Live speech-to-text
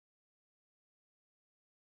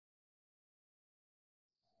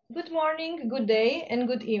Good morning, good day, and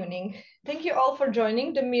good evening. Thank you all for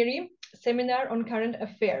joining the MIRI Seminar on Current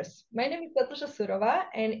Affairs. My name is Svetluša Surová,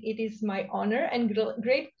 and it is my honor and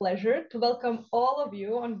great pleasure to welcome all of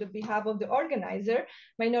you on the behalf of the organizer,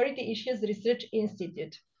 Minority Issues Research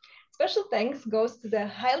Institute. Special thanks goes to the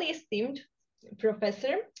highly esteemed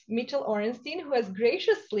Professor Mitchell Orenstein, who has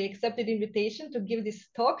graciously accepted the invitation to give this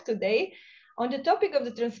talk today on the topic of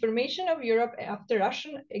the transformation of Europe after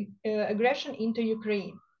Russian aggression into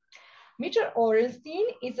Ukraine. Mitchell Orenstein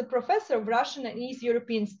is a professor of Russian and East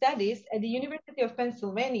European Studies at the University of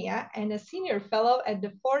Pennsylvania and a senior fellow at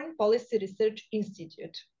the Foreign Policy Research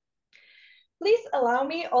Institute. Please allow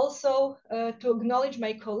me also to acknowledge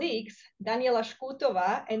my colleagues, Daniela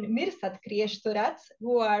Škútová and Mirsad Kriještorac,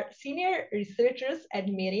 who are senior researchers at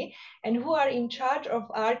MIRI and who are in charge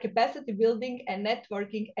of our capacity building and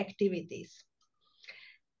networking activities.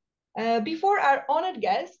 Before our honored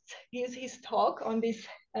guest gives his talk on this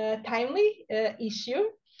timely issue,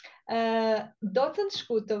 Docent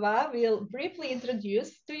Škútová will briefly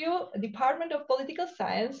introduce to you Department of Political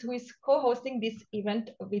Science, who is co-hosting this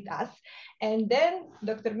event with us. And then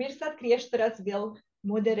Dr. Mirsad Kriještorac will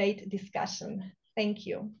moderate discussion. Thank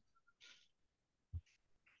you.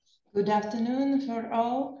 Good afternoon for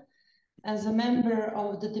all. As a member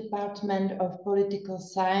of the Department of Political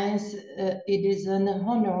Science, it is an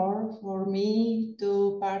honor for me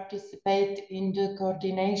to participate in the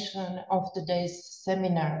coordination of today's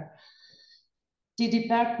seminar. The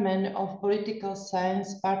Department of Political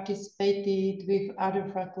Science participated with other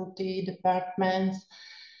faculty departments,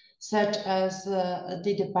 such as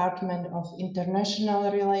the Department of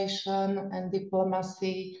International Relations and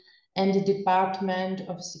Diplomacy and the Department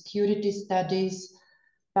of Security Studies,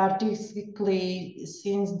 particularly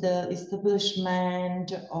since the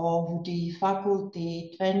establishment of the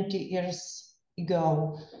faculty 20 years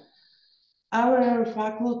ago. Our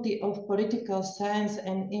Faculty of Political Science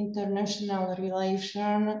and International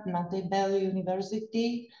Relations, Matebel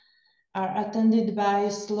University, are attended by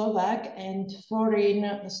Slovak and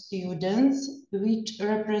foreign students, which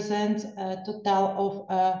represents a total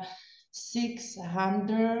of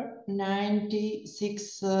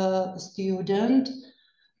 696 students,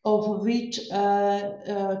 of which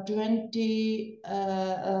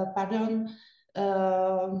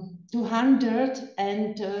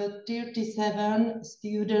 237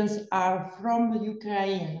 students are from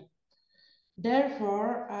Ukraine.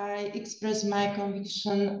 Therefore, I express my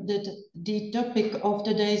conviction that the topic of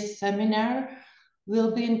today's seminar will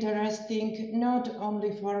be interesting not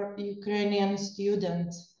only for Ukrainian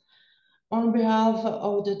students. On behalf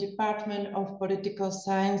of the Department of Political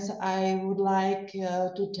Science, I would like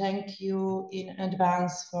to thank you in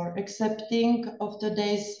advance for accepting of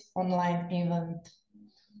today's online event.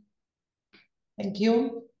 Thank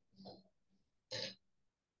you.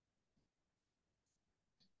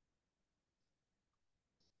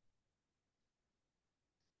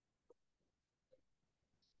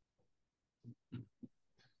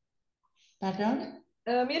 Pardon?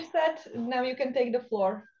 Mirsad, now you can take the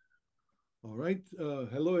floor. All right.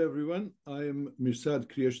 Hello, everyone. I am Mirsad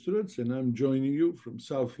Kriještorac, and I'm joining you from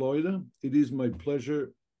South Florida. It is my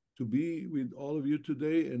pleasure to be with all of you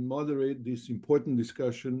today and moderate this important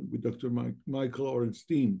discussion with Dr. Michael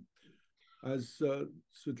Orenstein. As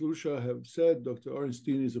Svetluša have said, Dr.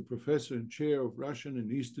 Orenstein is a professor and chair of Russian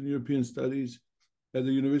and Eastern European Studies at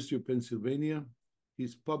the University of Pennsylvania.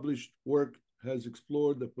 His published work has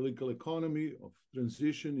explored the political economy of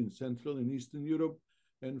transition in Central and Eastern Europe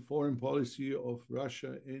and foreign policy of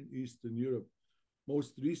Russia and Eastern Europe.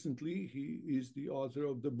 Most recently, he is the author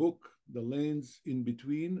of the book, The Lands in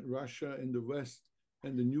Between Russia and the West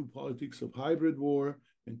and the New Politics of Hybrid War,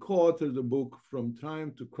 and co-authored the book From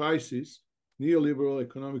Triumph to Crisis, Neoliberal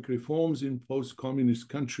Economic Reforms in Post-Communist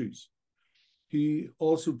Countries. He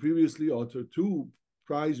also previously authored two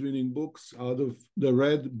prize-winning books out of the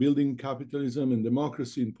red, Building Capitalism and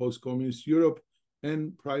Democracy in Post-Communist Europe,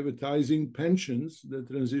 and Privatizing Pensions, the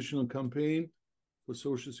Transitional Campaign for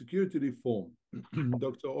Social Security Reform.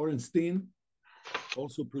 Dr. Orenstein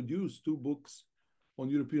also produced two books on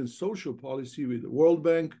European social policy with the World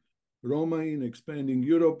Bank, Roma in Expanding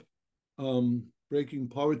Europe, Breaking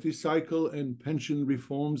Poverty Cycle, and Pension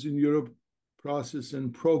Reforms in Europe, Process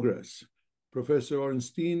and Progress. Professor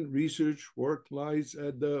Orenstein research work lies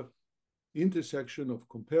at the intersection of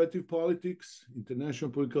comparative politics, international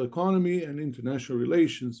political economy, and international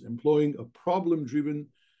relations, employing a problem-driven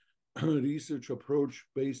research approach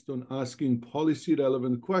based on asking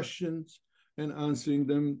policy-relevant questions and answering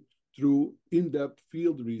them through in-depth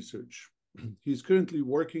field research. He's currently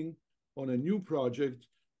working on a new project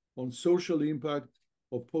on social impact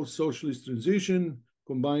of post-socialist transition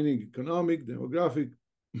combining economic, demographic,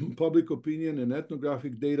 public opinion, and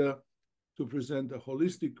ethnographic data to present a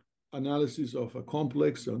holistic analysis of a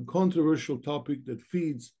complex and controversial topic that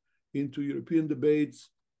feeds into European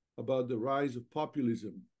debates about the rise of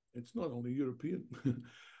populism. It's not only European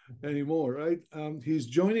anymore, right? He's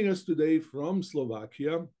joining us today from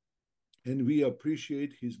Slovakia, and we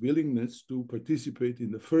appreciate his willingness to participate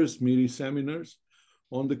in the first MIRI seminars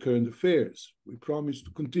on the current affairs. We promise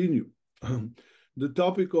to continue. The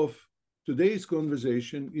topic of today's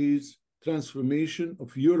conversation is transformation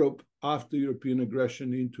of Europe after European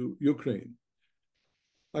aggression into Ukraine.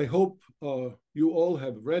 I hope you all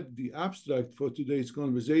have read the abstract for today's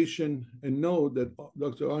conversation and know that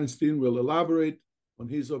Dr. Orenstein will elaborate on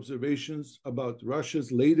his observations about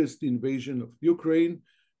Russia's latest invasion of Ukraine,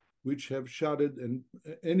 which have shattered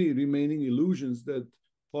any remaining illusions that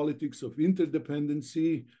politics of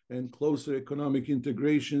interdependency and closer economic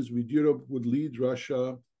integrations with Europe would lead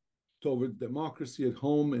Russia toward democracy at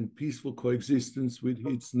home and peaceful coexistence with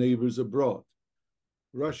its neighbors abroad.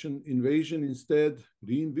 Russian invasion instead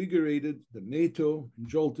reinvigorated the NATO and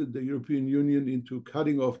jolted the European Union into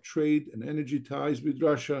cutting off trade and energy ties with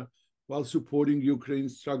Russia while supporting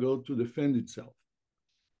Ukraine's struggle to defend itself.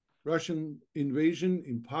 Russian invasion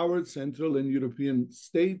empowered Central and European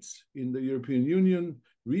states in the European Union,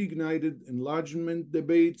 reignited enlargement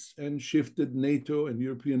debates, and shifted NATO and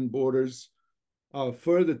European borders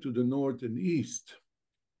further to the north and east.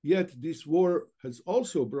 Yet this war has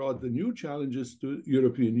also brought the new challenges to the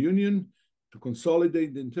European Union to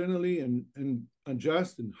consolidate internally and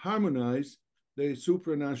adjust and harmonize their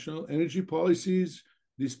supranational energy policies,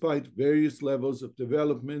 despite various levels of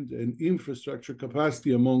development and infrastructure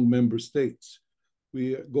capacity among member states.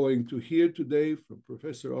 We are going to hear today from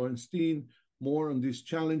Professor Orenstein more on these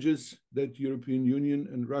challenges that European Union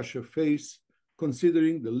and Russia face,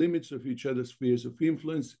 considering the limits of each other's spheres of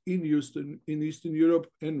influence in Eastern Europe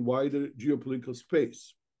and wider geopolitical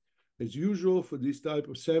space. As usual for this type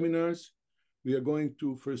of seminars, we are going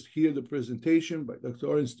to first hear the presentation by Dr.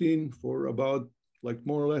 Orenstein for about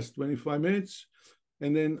more or less 25 minutes.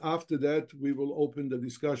 And then after that, we will open the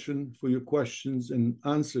discussion for your questions and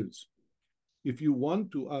answers. If you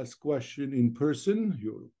want to ask questions in person,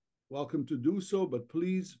 you're welcome to do so, but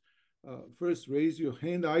please first raise your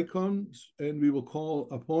hand icon and we will call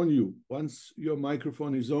upon you. Once your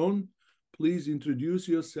microphone is on, please introduce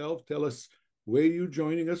yourself, tell us where you're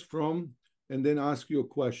joining us from, and then ask your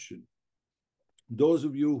question. Those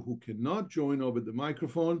of you who cannot join over the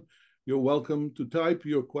microphone, you're welcome to type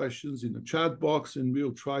your questions in the chat box and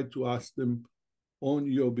we'll try to ask them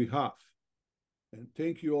on your behalf. And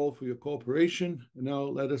thank you all for your cooperation. And now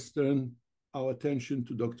let us turn our attention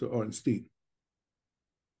to Dr. Orenstein.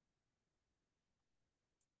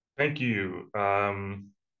 Thank you.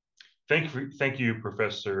 Thank you,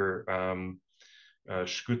 Professor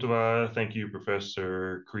Škútová. Thank you,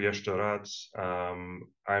 Professor Kriještorac.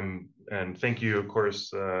 And thank you, of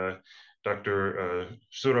course, Dr.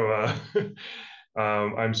 Surová.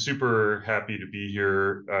 I'm super happy to be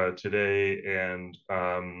here today and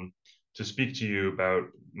to speak to you about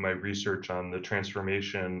my research on the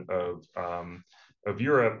transformation of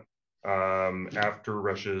Europe after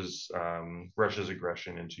Russia's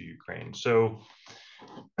aggression into Ukraine. So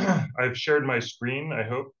I've shared my screen. I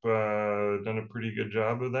hope done a pretty good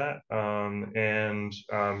job of that, and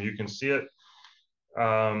you can see it.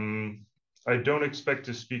 I don't expect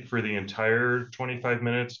to speak for the entire 25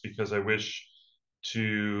 minutes because I wish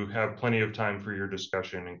to have plenty of time for your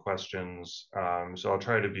discussion and questions. So I'll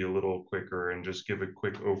try to be a little quicker and just give a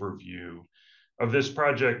quick overview of this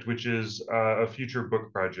project, which is a future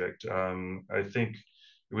book project. I think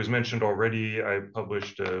it was mentioned already, I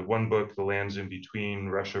published one book, The Lands in Between,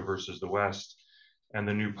 Russia versus the West, and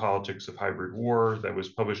the New Politics of Hybrid War, that was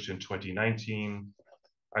published in 2019.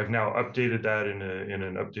 I've now updated that in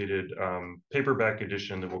an updated paperback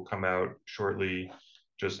edition that will come out shortly,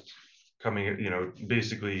 just coming,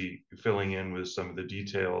 basically filling in with some of the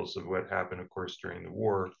details of what happened, of course, during the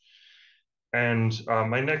war. And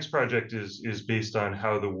my next project is based on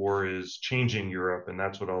how the war is changing Europe, and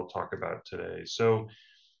that's what I'll talk about today. So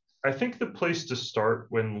I think the place to start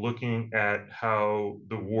when looking at how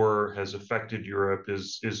the war has affected Europe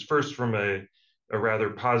is first from a rather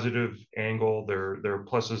positive angle. There are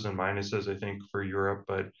pluses and minuses, I think, for Europe,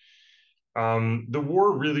 but the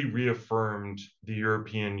war really reaffirmed the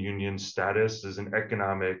European Union's status as an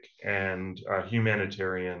economic and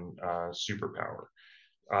humanitarian superpower.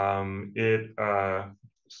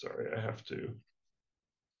 Sorry, I have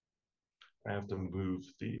to move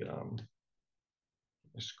the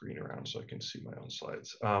screen around so I can see my own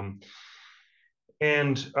slides.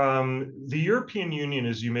 And the European Union,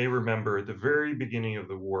 as you may remember, at the very beginning of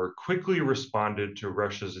the war, quickly responded to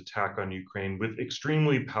Russia's attack on Ukraine with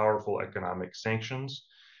extremely powerful economic sanctions.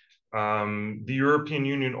 The European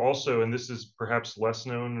Union also, and this is perhaps less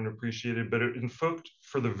known and appreciated, but it invoked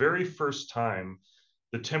for the very first time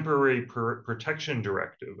the Temporary Protection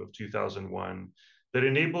Directive of 2001 that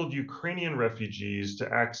enabled Ukrainian refugees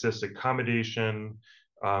to access accommodation,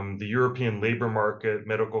 the European labor market,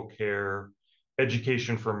 medical care,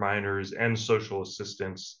 education for minors, and social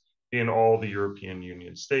assistance in all the European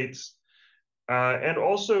Union states. And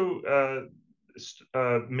also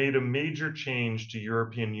made a major change to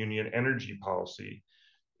European Union energy policy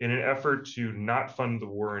in an effort to not fund the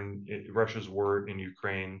war in Russia's war in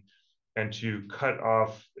Ukraine and to cut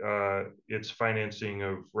off its financing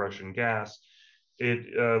of Russian gas.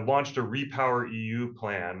 It launched a Repower EU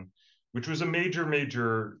plan, which was a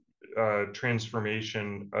major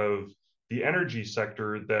transformation of the energy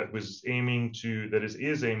sector that is aiming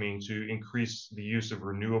to increase the use of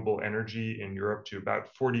renewable energy in Europe to about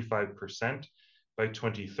 45% by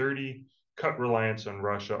 2030, cut reliance on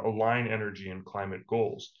Russia, align energy and climate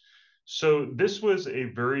goals. So this was a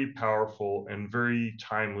very powerful and very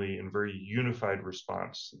timely and very unified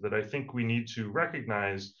response that I think we need to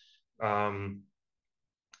recognize,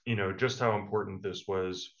 just how important this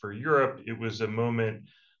was for Europe. It was a moment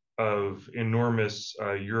of enormous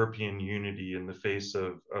European unity in the face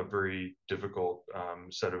of a very difficult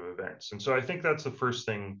set of events. And so I think that's the first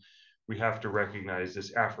thing we have to recognize,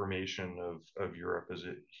 this affirmation of Europe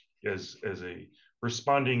as a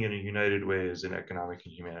responding in a united way as an economic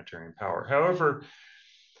and humanitarian power. However,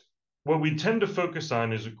 what we tend to focus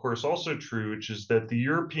on is, of course, also true, which is that the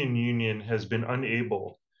European Union has been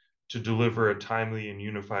unable to deliver a timely and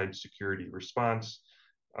unified security response.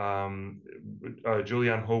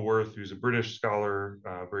 Julian Howarth, who's a British scholar,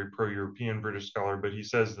 very pro-European British scholar, but he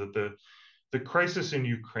says that the crisis in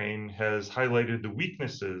Ukraine has highlighted the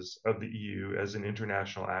weaknesses of the EU as an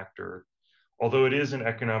international actor. Although it is an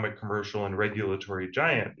economic, commercial, and regulatory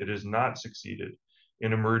giant, it has not succeeded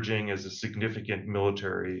in emerging as a significant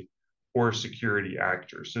military or security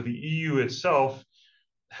actor. So the EU itself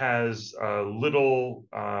has little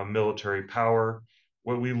military power.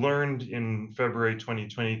 What we learned in February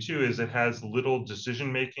 2022 is it has little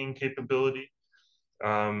decision-making capability.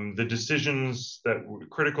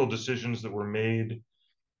 Critical decisions that were made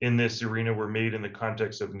in this arena were made in the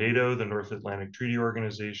context of NATO, the North Atlantic Treaty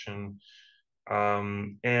Organization.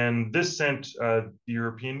 And this sent the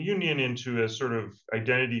European Union into a sort of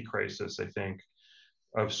identity crisis, I think,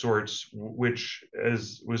 of sorts, which,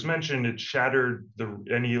 as was mentioned, it shattered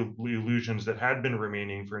any illusions that had been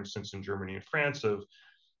remaining, for instance, in Germany and France, of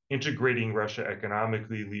integrating Russia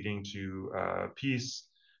economically, leading to peace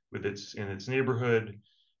in its neighborhood.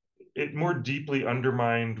 It more deeply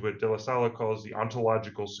undermined what De La Sala calls the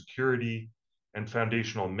ontological security and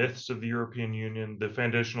foundational myths of the European Union, the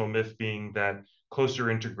foundational myth being that closer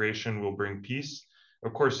integration will bring peace.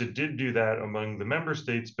 Of course, it did do that among the member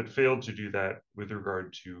states, but failed to do that with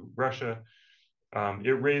regard to Russia.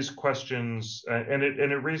 It raised questions, and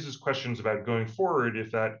it raises questions about going forward,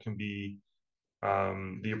 if that can be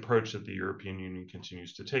the approach that the European Union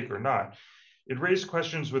continues to take or not. It raised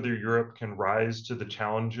questions whether Europe can rise to the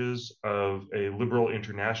challenges of a liberal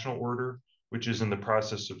international order, which is in the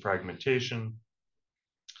process of fragmentation,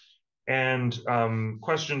 and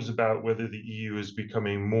questions about whether the EU is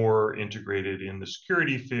becoming more integrated in the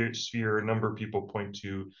security sphere. A number of people point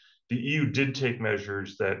to the EU did take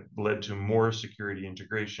measures that led to more security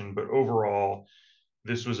integration, but overall,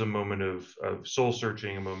 this was a moment of soul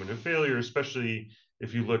searching, a moment of failure, especially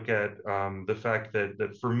if you look at the fact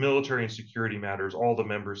that for military and security matters, all the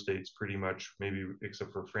member states pretty much, maybe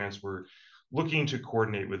except for France, were looking to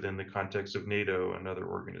coordinate within the context of NATO, another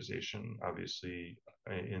organization, obviously,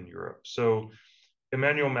 in Europe. So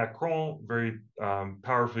Emmanuel Macron very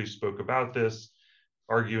powerfully spoke about this,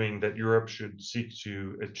 arguing that Europe should seek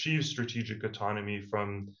to achieve strategic autonomy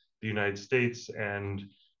from the United States and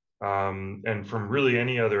from really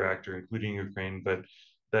any other actor, including Ukraine, but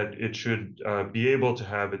that it should be able to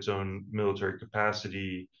have its own military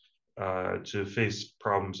capacity to face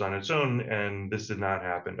problems on its own, and this did not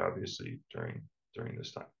happen, obviously, during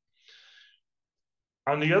this time.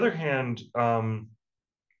 On the other hand,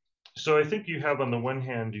 so I think you have, on the one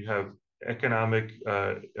hand, you have economic,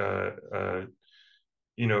 a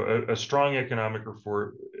strong economic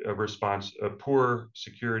response, a poor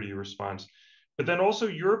security response. But then also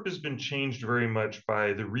Europe has been changed very much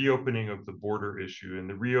by the reopening of the border issue and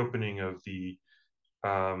the reopening of the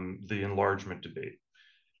enlargement debate.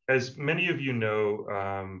 As many of you know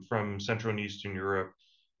from Central and Eastern Europe,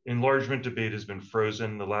 enlargement debate has been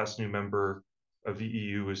frozen. The last new member of the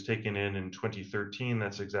EU was taken in 2013.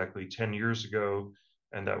 That's exactly 10 years ago,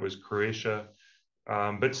 and that was Croatia.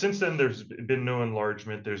 But since then, there's been no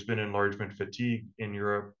enlargement. There's been enlargement fatigue in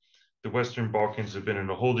Europe. The Western Balkans have been in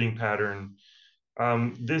a holding pattern.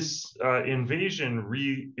 This invasion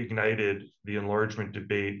reignited the enlargement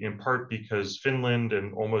debate, in part because Finland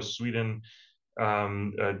and almost Sweden,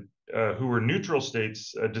 who were neutral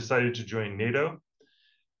states, decided to join NATO.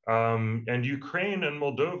 And Ukraine and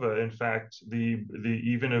Moldova, in fact,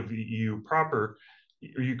 even of the EU proper,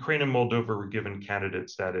 Ukraine and Moldova were given candidate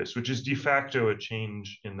status, which is de facto a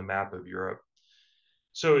change in the map of Europe.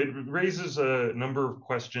 So it raises a number of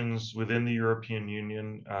questions within the European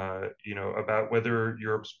Union, about whether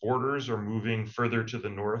Europe's borders are moving further to the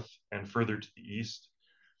north and further to the east.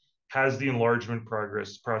 Has the enlargement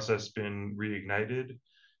process been reignited?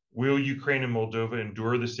 Will Ukraine and Moldova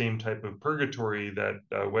endure the same type of purgatory that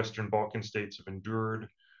Western Balkan states have endured,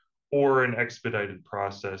 or an expedited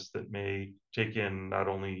process that may take in not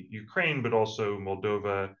only Ukraine, but also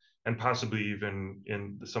Moldova, and possibly even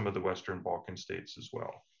in some of the Western Balkan states as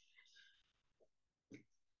well?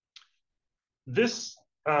 This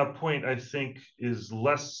point, I think, is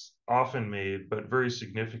less often made, but very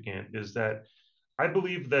significant, is that I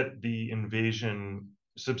believe that the invasion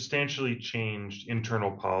substantially changed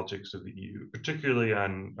internal politics of the EU, particularly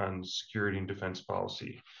on security and defense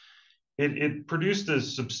policy. It produced a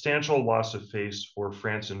substantial loss of face for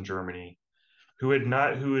France and Germany, who had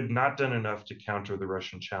not done enough to counter the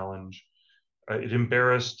Russian challenge. It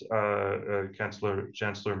embarrassed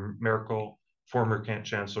Chancellor Merkel, former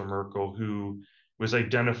Chancellor Merkel, who was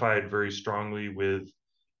identified very strongly with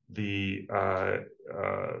the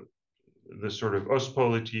sort of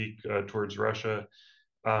Ostpolitik towards Russia.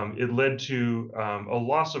 It led to a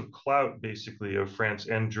loss of clout, basically, of France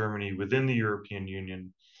and Germany within the European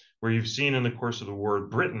Union, where you've seen in the course of the war,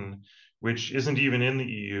 Britain, which isn't even in the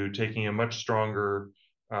EU, taking a much stronger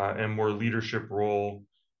and more leadership role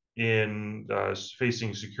in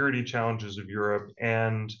facing security challenges of Europe,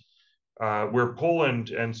 and where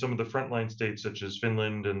Poland and some of the frontline states, such as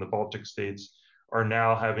Finland and the Baltic states, are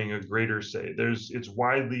now having a greater say. It's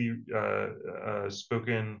widely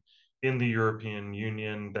spoken in the European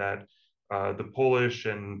Union that the Polish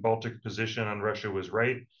and Baltic position on Russia was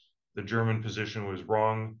right, the German position was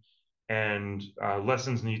wrong, and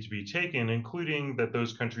lessons need to be taken, including that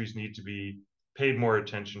those countries need to be paid more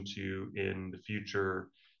attention to in the future.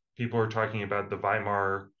 People are talking about the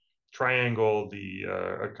Weimar Triangle,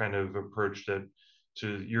 a kind of approach that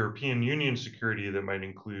to European Union security that might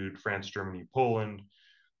include France, Germany, Poland.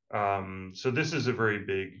 So this is a very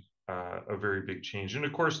big change. And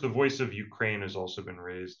of course, the voice of Ukraine has also been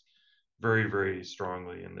raised very, very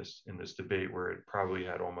strongly in this debate, where it probably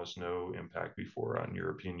had almost no impact before on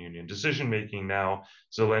European Union decision making. Now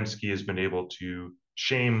Zelensky has been able to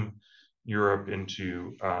shame Europe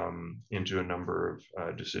into a number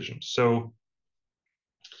of decisions. So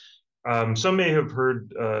some may have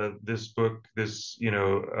heard this book,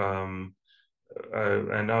 and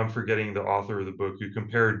now I'm forgetting the author of the book, who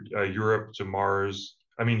compared Europe to Mars.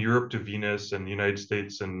 I mean, Europe to Venus, and the United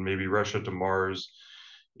States and maybe Russia to Mars,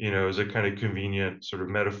 as a kind of convenient sort of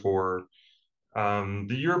metaphor. The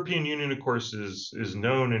European Union, of course, is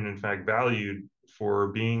known and in fact valued for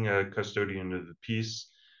being a custodian of the peace.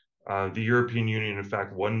 The European Union, in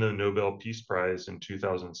fact, won the Nobel Peace Prize in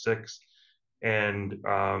 2006. And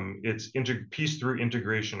its peace through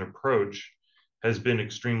integration approach has been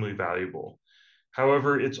extremely valuable.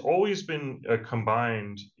 However, it's always been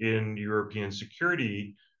combined in European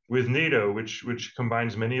security with NATO, which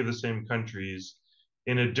combines many of the same countries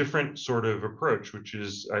in a different sort of approach, which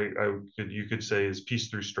is, you could say, is peace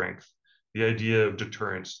through strength. The idea of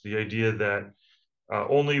deterrence, the idea that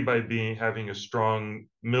only by having a strong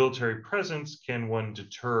military presence can one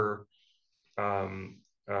deter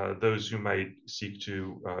those who might seek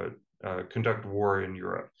to conduct war in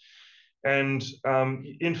Europe. And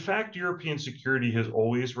in fact, European security has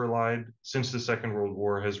always relied, since the Second World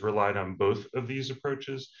War, has relied on both of these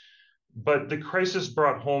approaches. But the crisis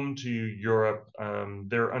brought home to Europe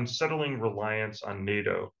their unsettling reliance on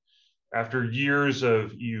NATO. After years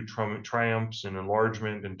of EU triumphs and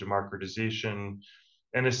enlargement and democratization,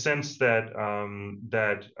 and a sense that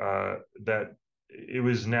it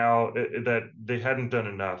was now that they hadn't done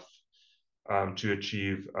enough to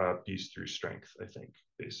achieve peace through strength, I think,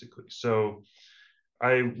 basically. So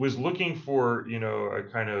I was looking for, a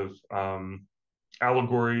kind of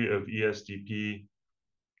allegory of ESDP.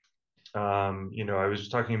 I was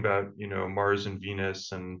talking about, Mars and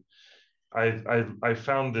Venus, and I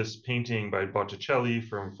found this painting by Botticelli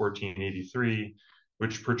from 1483,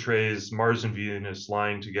 which portrays Mars and Venus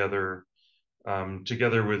lying together,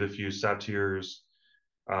 together with a few satyrs,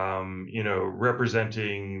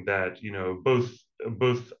 representing that, both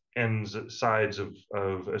sides of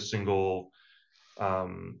a single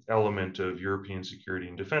element of European security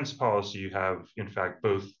and defense policy. You have, in fact,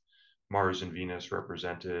 both Mars and Venus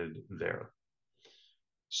represented there.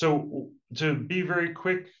 So to be very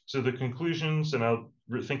quick to the conclusions, and I'll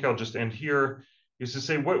just end here, is to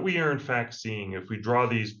say what we are in fact seeing if we draw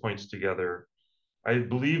these points together. I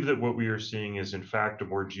believe that what we are seeing is in fact a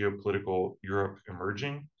more geopolitical Europe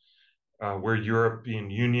emerging, where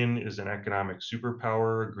European Union is an economic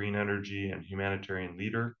superpower, a green energy and humanitarian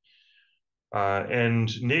leader.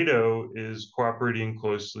 And NATO is cooperating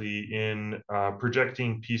closely in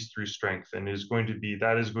projecting peace through strength, and is going to be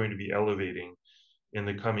elevating in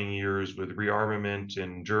the coming years with rearmament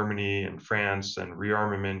in Germany and France, and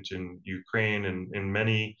rearmament in Ukraine, and in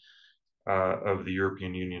many of the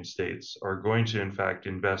European Union states are going to, in fact,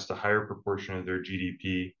 invest a higher proportion of their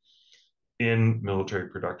GDP in military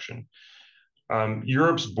production.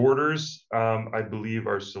 Europe's borders, I believe,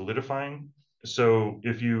 are solidifying. So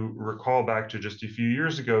if you recall back to just a few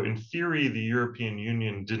years ago, in theory, the European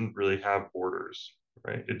Union didn't really have borders,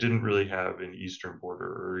 right? It didn't really have an eastern border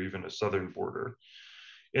or even a southern border,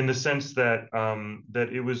 in the sense that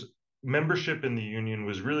that it was membership in the Union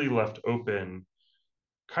was really left open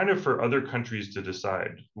kind of for other countries to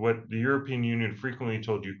decide. What the European Union frequently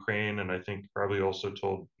told Ukraine, and I think probably also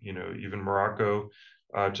told, even Morocco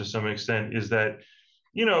to some extent, is that,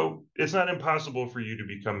 it's not impossible for you to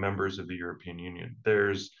become members of the European Union.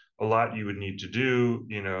 There's a lot you would need to do.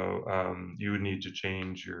 You would need to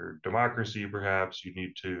change your democracy, perhaps. You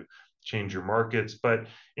need to change your markets. But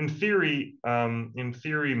in theory,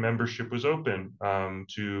 membership was open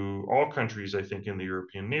to all countries, I think, in the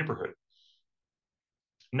European neighborhood.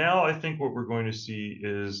 Now, I think what we're going to see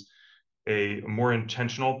is a more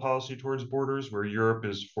intentional policy towards borders, where Europe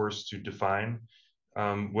is forced to define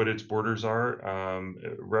what its borders are.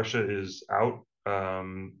 Russia is out.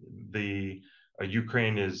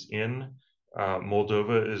 Ukraine is in.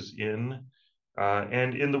 Moldova is in.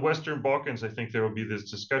 And in the Western Balkans, I think there will be this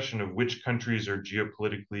discussion of which countries are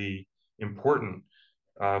geopolitically important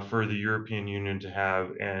for the European Union to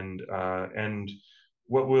have, and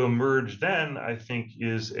what will emerge then, I think,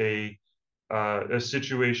 is a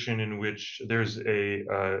situation in which there's a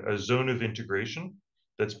zone of integration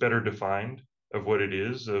that's better defined of what it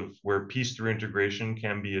is, of where peace through integration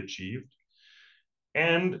can be achieved,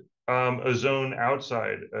 and a zone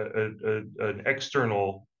outside, an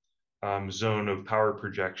external zone of power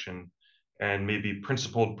projection and maybe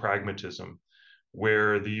principled pragmatism,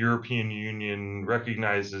 where the European Union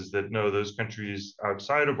recognizes that no, those countries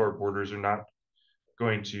outside of our borders are not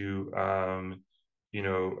going to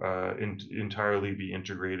entirely be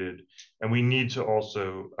integrated, and we need to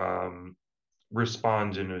also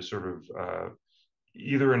respond in a sort of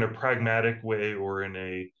either in a pragmatic way or in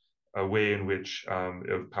a way in which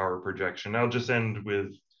of power projection. I'll just end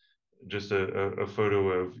with just a photo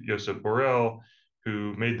of Josep Borrell,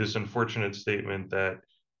 who made this unfortunate statement that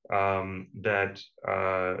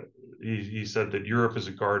he said that Europe is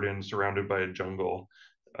a garden surrounded by a jungle.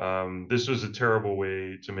 This was a terrible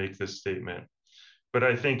way to make this statement, but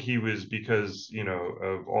I think he was, because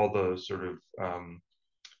of all the sort of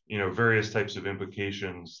various types of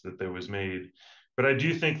implications that there was made. But I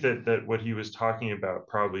do think that what he was talking about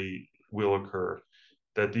probably will occur,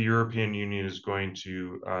 that the European Union is going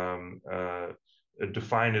to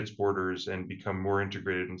define its borders and become more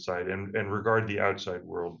integrated inside, and regard the outside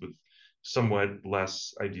world with somewhat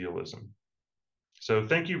less idealism. So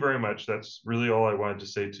thank you very much. That's really all I wanted to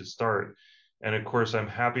say to start. And of course, I'm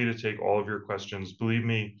happy to take all of your questions. Believe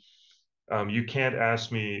me, you can't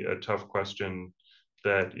ask me a tough question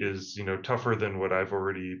that is, tougher than what I've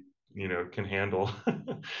already, can handle.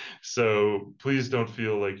 So please don't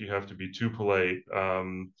feel like you have to be too polite,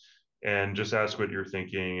 and just ask what you're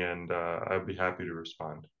thinking, and I'd be happy to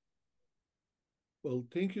respond. Well,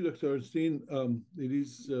 thank you, Dr. Orenstein. It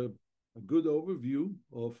is a good overview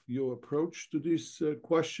of your approach to this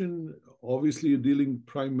question. Obviously, you're dealing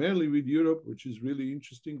primarily with Europe, which is really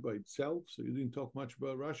interesting by itself. So you didn't talk much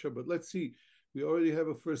about Russia, but let's see. We already have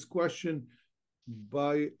a first question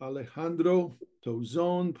by Alejandro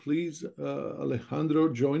Tozon. Please, Alejandro,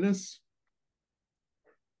 join us.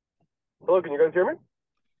 Hello, can you guys hear me?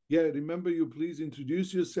 Yeah, remember, you please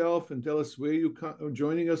introduce yourself and tell us where you are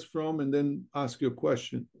joining us from, and then ask your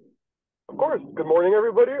question. Of course. Good morning,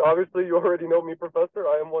 everybody. Obviously, you already know me, Professor.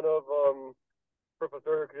 I am one of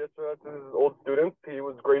Professor Kriještorac's old students. He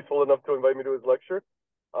was graceful enough to invite me to his lecture.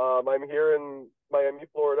 I'm here in Miami,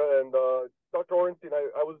 Florida, and Dr. Orenstein,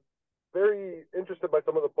 I was very interested by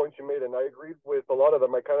some of the points you made, and I agreed with a lot of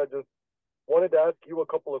them. I kind of just wanted to ask you a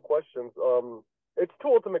couple of questions. It's two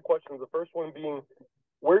ultimate questions. The first one being,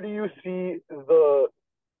 where do you see the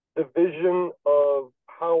division of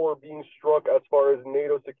power being struck as far as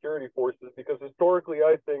NATO security forces? Because historically,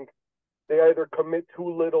 I think they either commit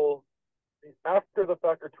too little after the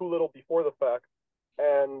fact or too little before the fact,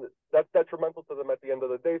 and that's detrimental to them at the end of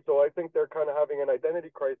the day. So I think they're kind of having an identity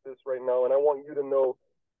crisis right now, and I want you to know,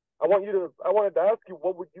 I wanted to ask you,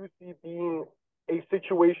 what would you see being a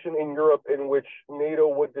situation in Europe in which NATO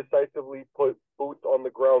would decisively put boots on the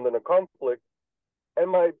ground in a conflict? And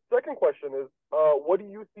my second question is, what do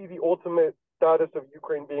you see the ultimate status of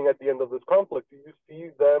Ukraine being at the end of this conflict? Do you see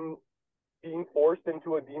them being forced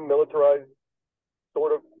into a demilitarized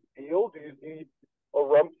sort of deal? Do you see a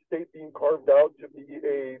rump state being carved out to be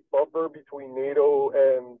a buffer between NATO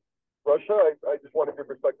and Russia? I just wanted your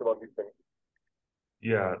perspective on these things.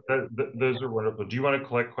 Yeah, those are wonderful. Do you want to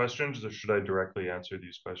collect questions, or should I directly answer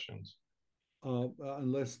these questions?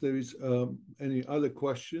 Unless there is any other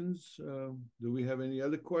questions. Do we have any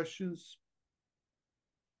other questions?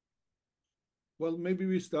 Well, maybe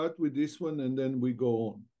we start with this one and then we go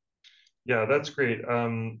on. Yeah, that's great.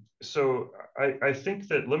 So I think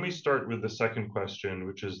that, let me start with the second question,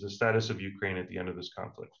 which is the status of Ukraine at the end of this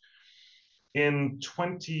conflict. In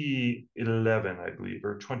 2011, I believe,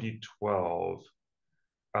 or 2012,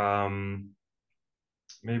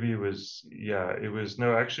 maybe it was, yeah, it was,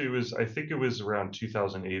 no, actually it was, I think it was around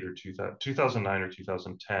 2008 or 2009 or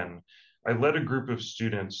 2010. I led a group of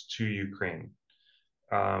students to Ukraine.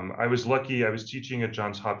 I was lucky, I was teaching at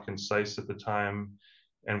Johns Hopkins SAIS at the time,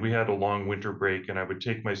 and we had a long winter break, and I would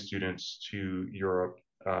take my students to Europe.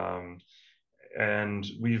 And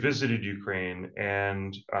we visited Ukraine,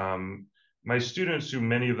 and my students, who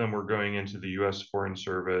many of them were going into the US Foreign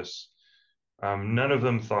Service, none of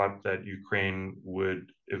them thought that Ukraine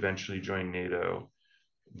would eventually join NATO.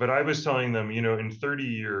 But I was telling them, you know, in 30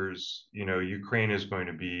 years, you know, Ukraine is going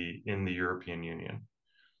to be in the European Union.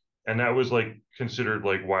 And that was like considered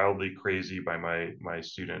like wildly crazy by my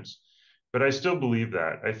students. But I still believe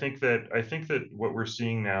that. I think that what we're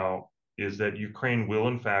seeing now is that Ukraine will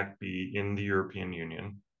in fact be in the European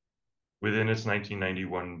Union within its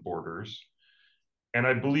 1991 borders. And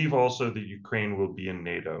I believe also that Ukraine will be in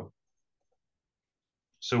NATO.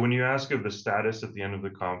 So when you ask of the status at the end of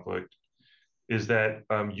the conflict, is that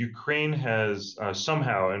Ukraine has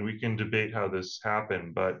somehow, and we can debate how this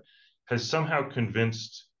happened, but has somehow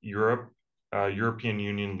convinced Europe, European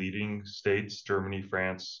Union leading states, Germany,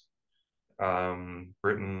 France,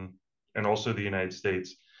 Britain, and also the United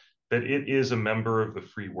States, that it is a member of the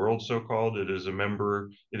free world, so-called. It is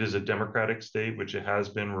a democratic state, which it has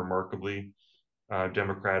been remarkably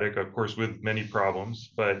democratic, of course, with many problems,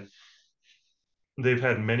 but they've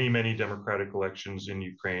had many, many democratic elections in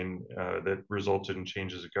Ukraine that resulted in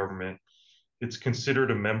changes of government. It's considered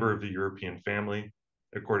a member of the European family,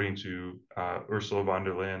 according to Ursula von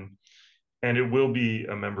der Leyen, and it will be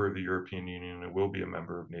a member of the European Union. It will be a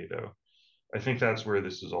member of NATO. I think that's where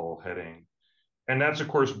this is all heading. And that's, of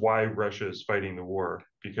course, why Russia is fighting the war,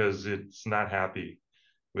 because it's not happy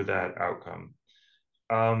with that outcome.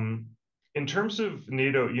 In terms of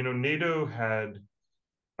NATO, you know, NATO had,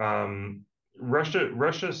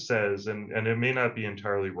 Russia says, and it may not be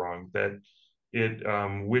entirely wrong, that it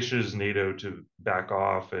wishes NATO to back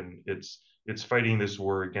off, and it's fighting this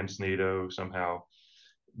war against NATO somehow.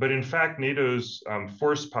 But in fact, NATO's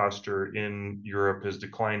force posture in Europe has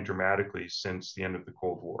declined dramatically since the end of the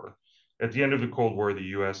Cold War. At the end of the Cold War,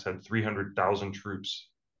 the US had 300,000 troops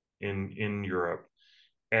in Europe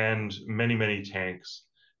and many, many tanks.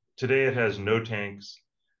 Today, it has no tanks,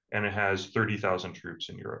 and it has 30,000 troops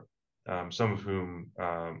in Europe, some of whom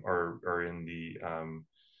are in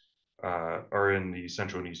the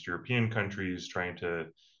Central and East European countries, trying to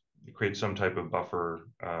create some type of buffer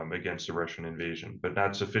against a Russian invasion, but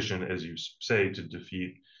not sufficient, as you say, to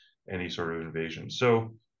defeat any sort of invasion.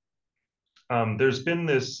 So there's been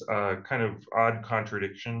this kind of odd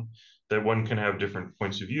contradiction that one can have different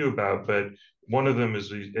points of view about, but one of them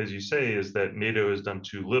is, as you say, is that NATO has done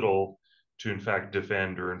too little to in fact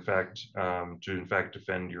defend, or in fact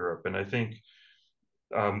defend Europe. And I think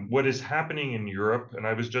what is happening in Europe, and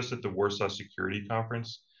I was just at the Warsaw Security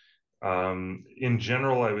Conference, in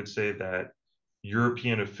general, I would say that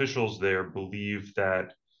European officials there believe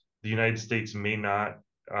that the United States may not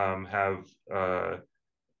have,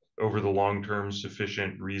 over the long term,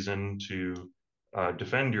 sufficient reason to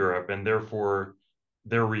defend Europe, and therefore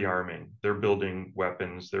they're rearming, they're building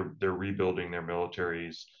weapons, they're rebuilding their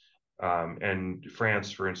militaries. And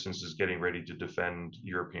France, for instance, is getting ready to defend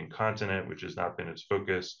European continent, which has not been its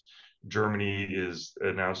focus. Germany is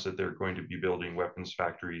announced that they're going to be building weapons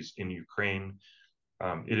factories in Ukraine.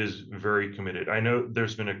 It is very committed. I know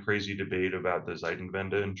there's been a crazy debate about the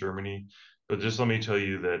Zeitenwende in Germany, but just let me tell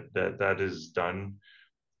you that is done,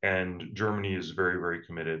 and Germany is very, very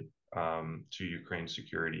committed to Ukraine's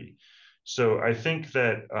security. So I think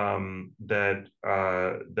that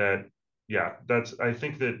I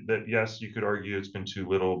think that yes, you could argue it's been too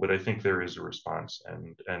little, but I think there is a response,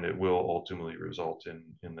 and it will ultimately result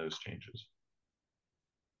in those changes.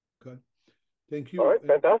 Okay, thank you. All right,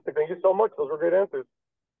 fantastic. Thank you so much. Those were great answers.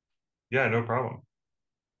 Yeah, no problem.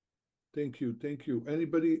 Thank you. Thank you.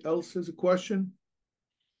 Anybody else has a question?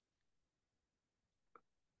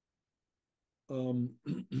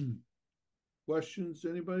 Questions,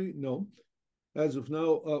 anybody? No. As of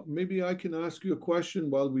now, maybe I can ask you a question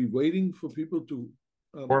while we're waiting for people to...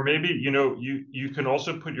 Or maybe, you can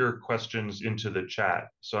also put your questions into the chat.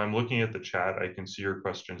 So I'm looking at the chat. I can see your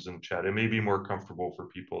questions in the chat. It may be more comfortable for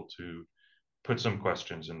people to put some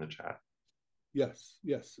questions in the chat. Yes,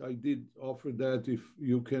 yes, I did offer that. If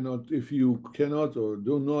you cannot or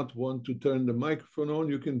do not want to turn the microphone on,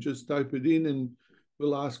 you can just type it in and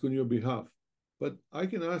we'll ask on your behalf. But I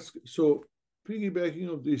can ask, so piggybacking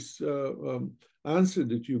of this answer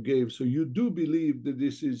that you gave, so you do believe that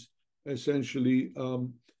this is essentially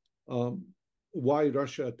why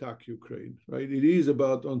Russia attacked Ukraine, right? It is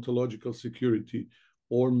about ontological security,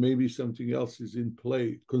 or maybe something else is in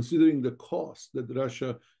play, considering the cost that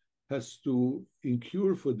Russia has to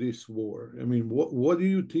incur for this war. I mean, what do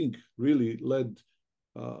you think really led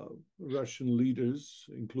Russian leaders,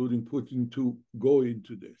 including Putin, to go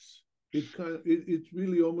into this? It's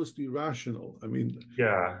really almost irrational. I mean,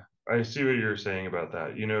 yeah, I see what you're saying about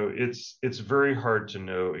that. It's very hard to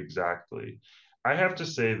know exactly. I have to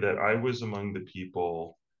say that I was among the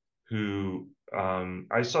people who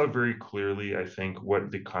I saw very clearly, I think,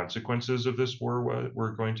 what the consequences of this war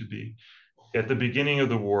were going to be. At the beginning of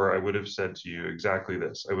the war, I would have said to you exactly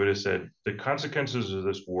this. I would have said the consequences of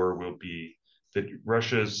this war will be that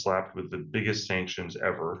Russia is slapped with the biggest sanctions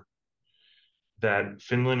ever, that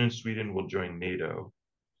Finland and Sweden will join NATO,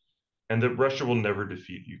 and that Russia will never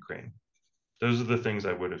defeat Ukraine. Those are the things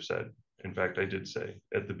I would have said. In fact, I did say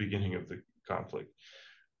at the beginning of the conflict.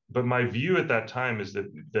 But my view at that time is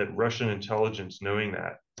that Russian intelligence, knowing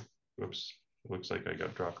that, whoops, looks like I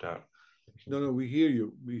got dropped out. No, we hear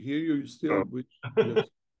you. We hear you still. Oh. Yes.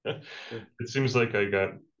 It seems like I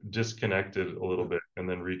got disconnected a little bit and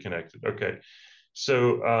then reconnected. Okay.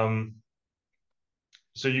 So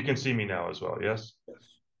so you can see me now as well, yes? Yes.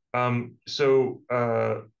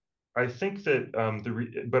 I think that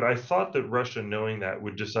but I thought that Russia, knowing that,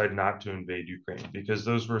 would decide not to invade Ukraine because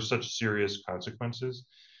those were such serious consequences.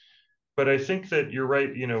 But I think that you're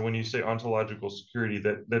right, when you say ontological security,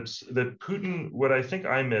 that Putin, what I think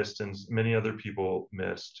I missed and many other people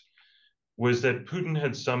missed, was that Putin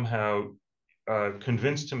had somehow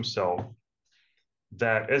convinced himself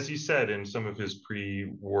that, as he said in some of his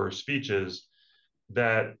pre-war speeches,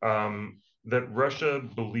 that that Russia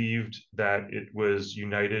believed that it was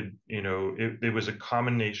united, it was a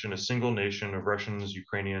common nation, a single nation of Russians,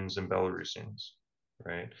 Ukrainians, and Belarusians,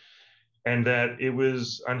 right? And that it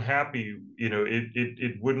was unhappy,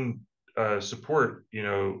 it wouldn't support,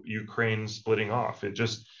 Ukraine splitting off. It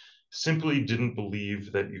just simply didn't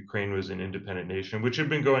believe that Ukraine was an independent nation, which had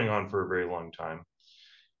been going on for a very long time,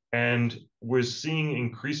 and was seeing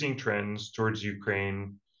increasing trends towards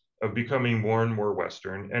Ukraine of becoming more and more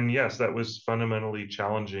Western. And yes, that was fundamentally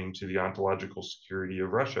challenging to the ontological security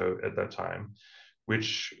of Russia at that time,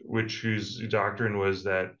 whose doctrine was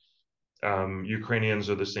that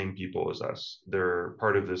Ukrainians are the same people as us. They're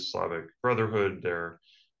part of this Slavic brotherhood.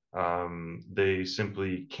 They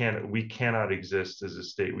simply we cannot exist as a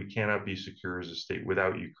state. We cannot be secure as a state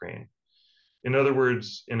without Ukraine. In other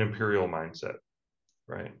words, an imperial mindset,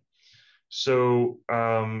 right? So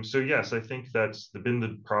yes, I think that's been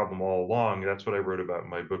the problem all along. That's what I wrote about in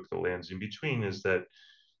my book, The Lands in Between, is that,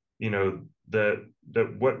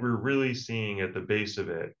 that what we're really seeing at the base of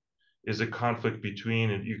it is a conflict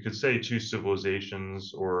between, and you could say, two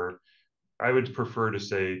civilizations, or I would prefer to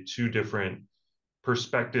say two different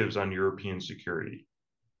perspectives on European security.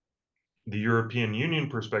 The European Union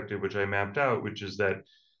perspective, which I mapped out, which is that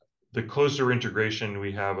the closer integration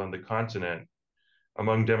we have on the continent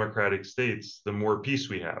among democratic states, the more peace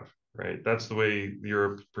we have, right? That's the way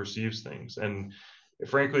Europe perceives things. And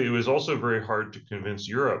frankly, it was also very hard to convince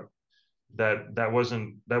Europe that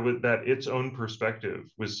its own perspective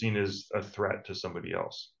was seen as a threat to somebody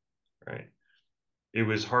else, right? it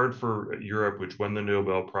was hard for Europe, which won the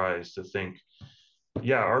Nobel Prize, to think,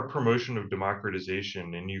 yeah, our promotion of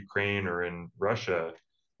democratization in Ukraine or in Russia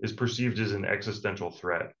is perceived as an existential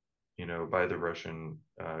threat, by the Russian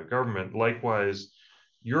government. Likewise,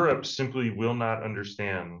 Europe simply will not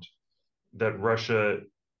understand that Russia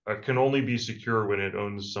can only be secure when it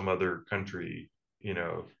owns some other country,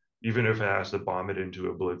 even if it has to bomb it into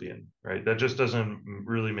oblivion, right? That just doesn't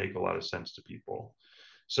really make a lot of sense to people.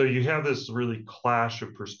 So you have this really clash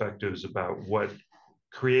of perspectives about what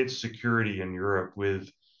creates security in Europe,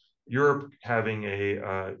 with Europe having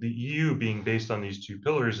the EU being based on these two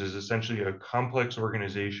pillars is essentially a complex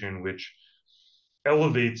organization which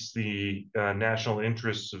elevates the national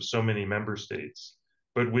interests of so many member states,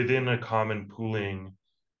 but within a common pooling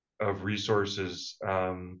of resources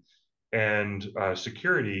and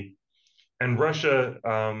security. And Russia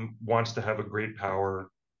wants to have a great power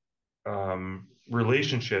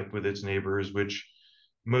relationship with its neighbors, which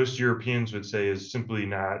most Europeans would say is simply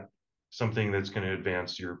not something that's going to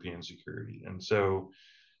advance European security. And so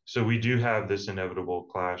we do have this inevitable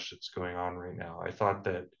clash that's going on right now. I thought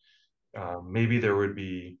that maybe there would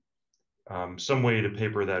be some way to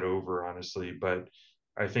paper that over, honestly, but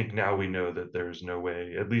I think now we know that there's no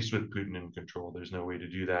way, at least with Putin in control, there's no way to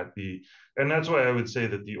do that. And that's why I would say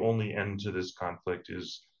that the only end to this conflict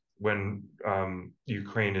is when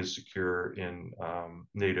Ukraine is secure in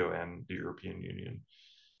NATO and the European Union.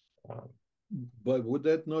 But would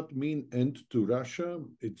that not mean end to Russia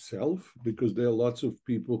itself? Because there are lots of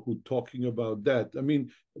people who talking about that. I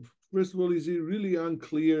mean, first of all, is it really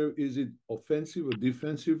unclear? Is it offensive or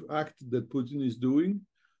defensive act that Putin is doing?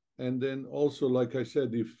 And then also, like I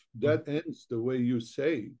said, if that ends the way you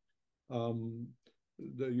say,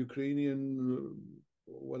 the Ukrainian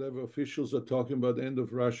whatever officials are talking about the end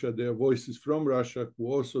of Russia, there are voices from Russia who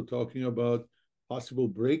are also talking about possible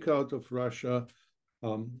breakout of Russia.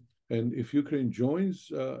 And if Ukraine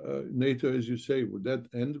joins NATO, as you say, would that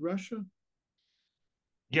end Russia?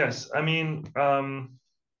 Yes, I mean,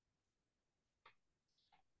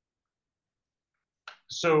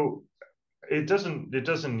 so it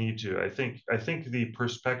doesn't need to. I think the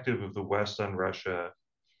perspective of the West on Russia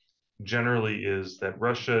generally is that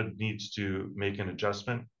Russia needs to make an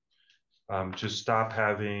adjustment to stop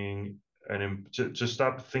having to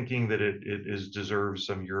stop thinking that it deserves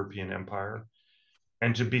some European empire,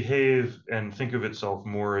 and to behave and think of itself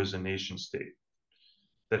more as a nation state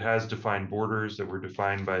that has defined borders that were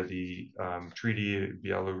defined by the treaty,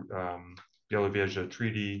 Białowieża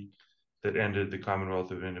Treaty, that ended the Commonwealth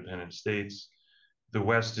of Independent States. The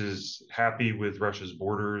West is happy with Russia's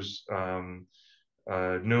borders.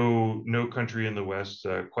 No country in the West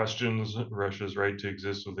questions Russia's right to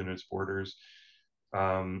exist within its borders.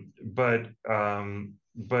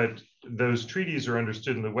 But those treaties are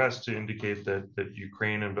understood in the West to indicate that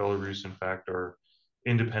Ukraine and Belarus, in fact, are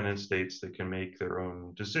independent states that can make their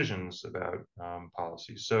own decisions about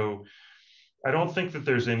policy. So I don't think that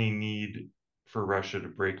there's any need for Russia to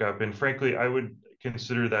break up. And frankly, I would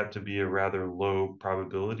consider that to be a rather low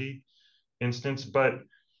probability instance. But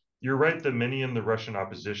you're right that many in the Russian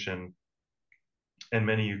opposition and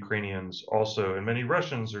many Ukrainians also, and many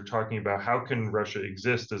Russians are talking about how can Russia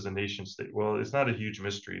exist as a nation state? Well, it's not a huge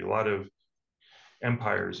mystery. A lot of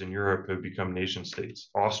empires in Europe have become nation states.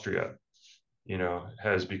 Austria,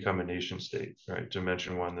 has become a nation state, right? To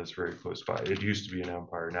mention one that's very close by. It used to be an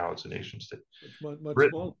empire, now it's a nation state. It's much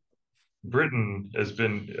smaller. Britain has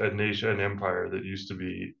been an empire that used to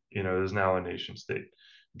be, is now a nation state.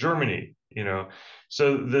 Germany,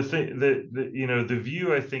 so the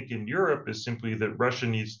view I think in Europe is simply that Russia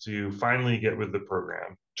needs to finally get with the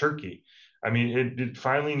program. Turkey, I mean, it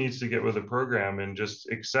finally needs to get with the program and just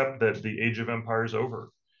accept that the age of empire is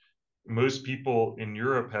over. Most people in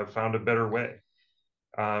Europe have found a better way,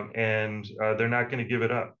 and they're not going to give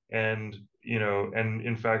it up. And and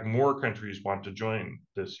in fact, more countries want to join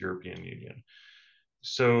this European Union.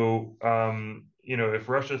 So if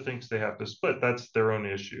Russia thinks they have to split, that's their own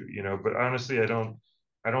issue. But honestly, I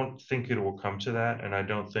don't think it will come to that, and I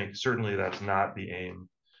don't think, certainly that's not the aim,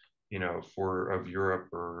 of Europe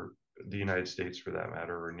or the United States for that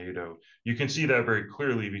matter, or NATO. You can see that very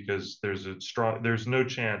clearly because there's no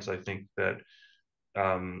chance, I think, that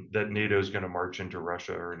NATO is going to march into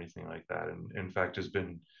Russia or anything like that. And in fact, has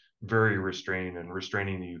been very restrained and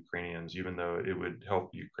restraining the Ukrainians, even though it would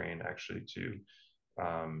help Ukraine actually to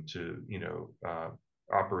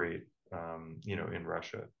operate, in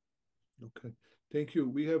Russia. Okay, thank you.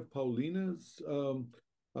 We have Paulina's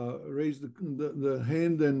raised the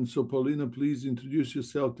hand, and so Paulina, please introduce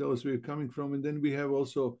yourself. Tell us where you're coming from, and then we have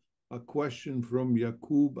also a question from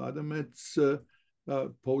Jakub Adamets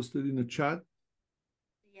posted in the chat.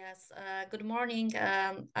 Yes, good morning.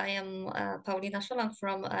 I am Paulina Szolam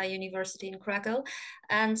from University in Krakow.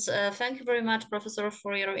 And thank you very much, Professor,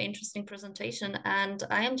 for your interesting presentation. And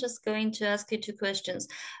I am just going to ask you two questions.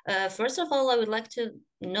 First of all, I would like to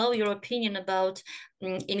know your opinion about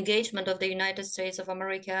engagement of the United States of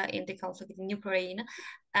America in the conflict in Ukraine,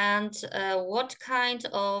 and what kind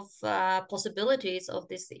of possibilities of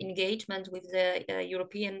this engagement with the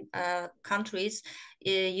European countries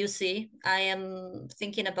you see. I am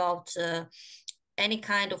thinking about any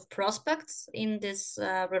kind of prospects in these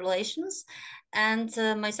relations. And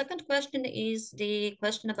my second question is the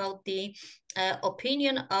question about the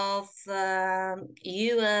opinion of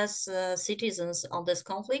US citizens on this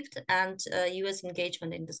conflict and US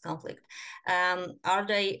engagement in this conflict. Are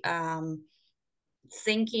they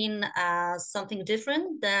thinking something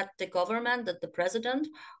different that the government, that the president,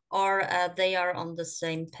 or they are on the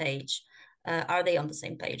same page? Are they on the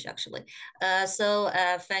same page, actually? So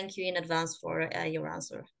thank you in advance for your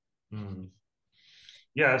answer.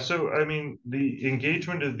 Yeah, so I mean, the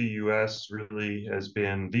engagement of the U.S. really has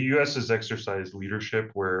been, the U.S. has exercised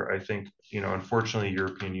leadership where I think, unfortunately,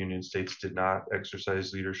 European Union states did not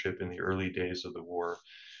exercise leadership in the early days of the war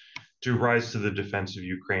to rise to the defense of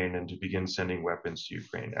Ukraine and to begin sending weapons to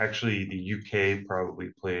Ukraine. Actually, the UK probably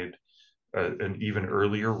played an even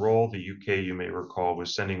earlier role. The UK, you may recall,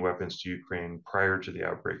 was sending weapons to Ukraine prior to the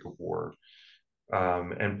outbreak of war,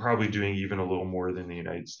 and probably doing even a little more than the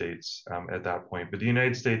United States at that point. But the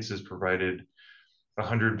United States has provided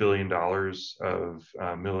 $100 billion of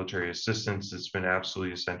military assistance. It's been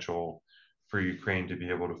absolutely essential for Ukraine to be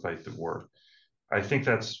able to fight the war. I think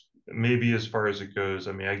that's maybe as far as it goes.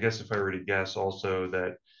 I mean, I guess if I were to guess also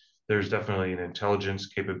that there's definitely an intelligence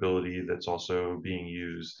capability that's also being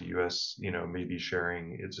used. The US, maybe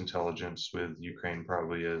sharing its intelligence with Ukraine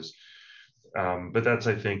probably is. But that's,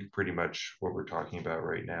 I think, pretty much what we're talking about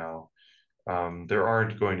right now. There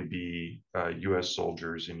aren't going to be US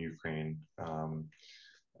soldiers in Ukraine.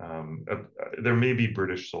 There may be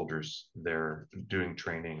British soldiers there doing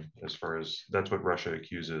training, as far as that's what Russia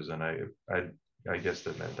accuses. And I guess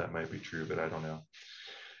that might be true, but I don't know.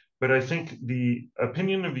 But I think the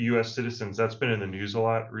opinion of the US citizens, that's been in the news a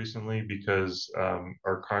lot recently because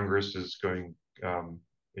our Congress is going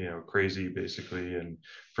crazy, basically. And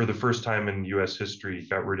for the first time in US history,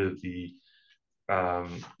 got rid of the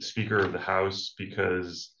Speaker of the House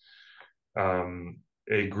because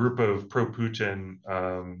a group of pro-Putin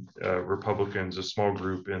Republicans, a small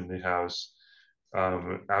group in the House,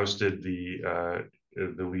 ousted the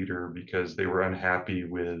leader because they were unhappy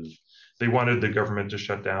with, they wanted the government to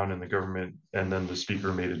shut down, and then the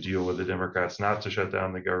speaker made a deal with the Democrats not to shut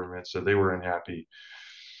down the government, so they were unhappy.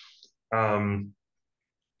 I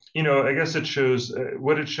guess it shows,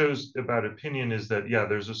 what it shows about opinion is that, yeah,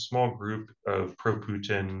 there's a small group of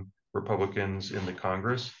pro-Putin Republicans in the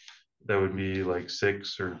Congress. That would be like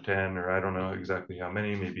 6 or 10, or I don't know exactly how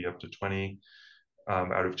many, maybe up to 20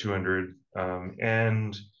 out of 200.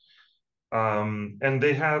 And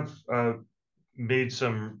they have made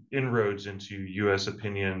some inroads into US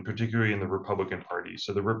opinion, particularly in the Republican Party.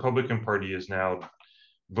 So the Republican Party is now,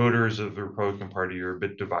 voters of the Republican Party are a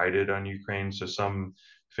bit divided on Ukraine. So some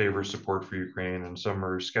favor support for Ukraine and some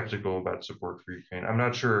are skeptical about support for Ukraine. I'm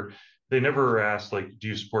not sure, they never asked, like, do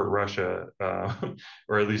you support Russia?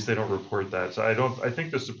 Or at least they don't report that. So I think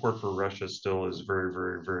the support for Russia still is very,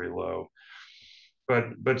 very, very low.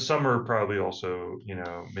 But some are probably also,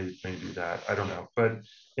 may do that. I don't know. But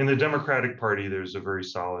in the Democratic Party, there's a very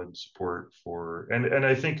solid support for, and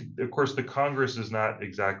I think, of course, the Congress is not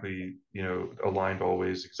exactly, aligned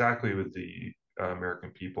always exactly with the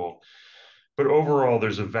American people. But overall,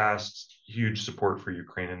 there's a vast, huge support for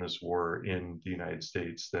Ukraine in this war in the United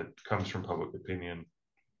States that comes from public opinion,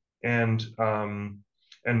 and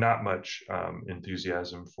not much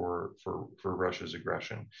enthusiasm for Russia's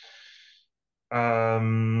aggression.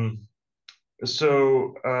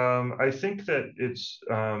 So I think that it's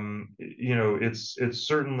it's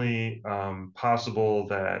certainly possible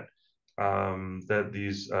that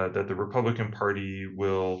that the Republican Party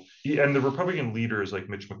will, and the Republican leaders like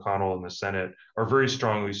Mitch McConnell in the Senate are very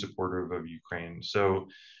strongly supportive of Ukraine. So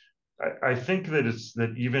I think that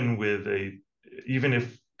even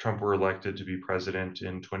if Trump were elected to be president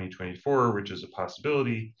in 2024, which is a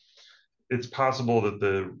possibility, it's possible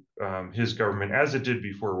that his government, as it did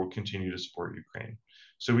before, will continue to support Ukraine.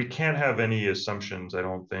 So we can't have any assumptions, I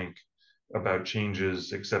don't think, about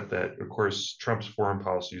changes, except that, of course, Trump's foreign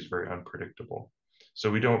policy is very unpredictable. So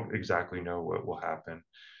we don't exactly know what will happen.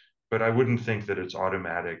 But I wouldn't think that it's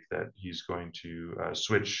automatic that he's going to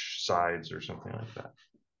switch sides or something like that.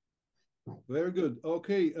 Very good.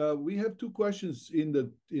 Okay, we have two questions in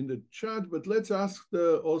the chat, but let's ask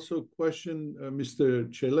also question. Mr.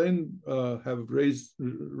 Chelen have raised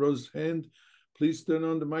hand. Please turn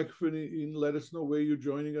on the microphone and let us know where you're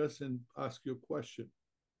joining us and ask your question.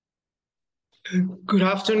 Good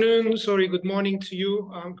afternoon. Sorry, good morning to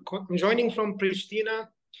you. I'm joining from Pristina.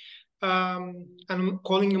 And I'm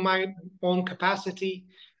calling in my own capacity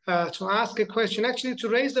to ask a question, actually to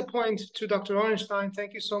raise the point to Dr. Orenstein.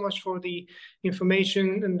 Thank you so much for the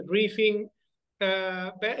information and the briefing.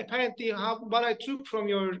 But apparently, what I took from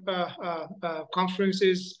your conference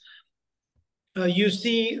is you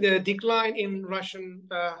see the decline in Russian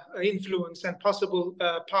influence and possible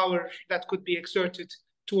power that could be exerted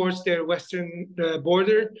towards their western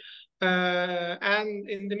border. And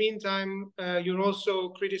in the meantime, you're also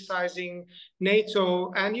criticizing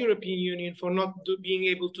NATO and European Union for not being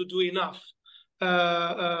able to do enough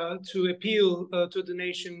to appeal to the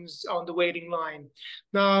nations on the waiting line.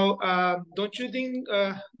 Now, don't you think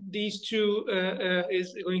these two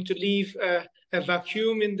is going to leave a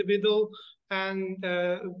vacuum in the middle? And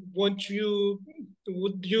would you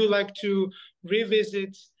like to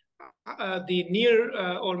revisit the near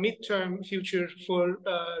or midterm future for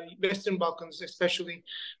Western Balkans, especially,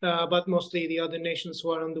 but mostly the other nations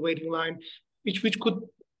who are on the waiting line, which could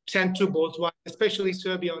tend to both, especially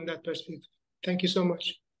Serbia on that perspective? Thank you so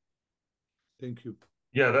much. Thank you.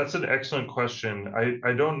 Yeah, that's an excellent question.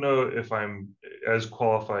 I don't know if I'm as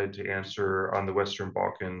qualified to answer on the Western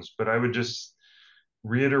Balkans, but I would just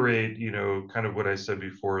reiterate, kind of what I said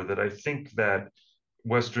before, that I think that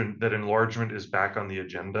enlargement is back on the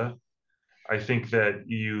agenda. I think that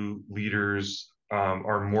EU leaders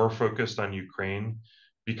are more focused on Ukraine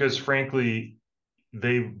because, frankly,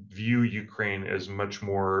 they view Ukraine as much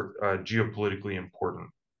more geopolitically important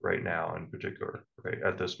right now, in particular, right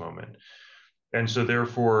at this moment. And so,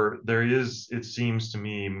 therefore, there is, it seems to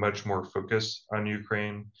me, much more focus on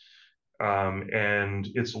Ukraine. And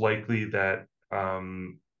it's likely that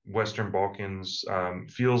Western Balkans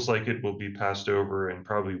feels like it will be passed over and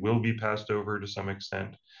probably will be passed over to some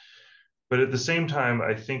extent. But at the same time,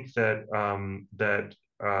 I think that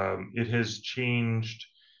it has changed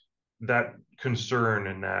that concern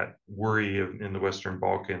and that worry in the Western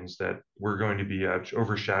Balkans that we're going to be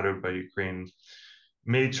overshadowed by Ukraine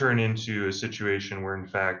may turn into a situation where, in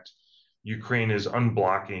fact, Ukraine is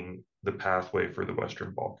unblocking the pathway for the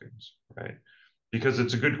Western Balkans, right? Because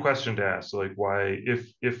it's a good question to ask, like, why,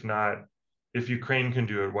 if Ukraine can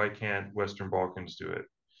do it, why can't Western Balkans do it?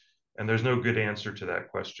 And there's no good answer to that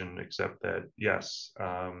question except that yes.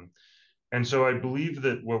 And so I believe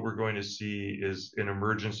that what we're going to see is an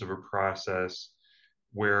emergence of a process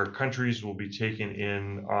where countries will be taken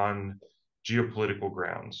in on geopolitical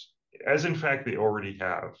grounds, as in fact they already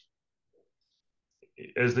have.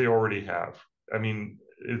 I mean,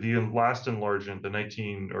 the last enlargement,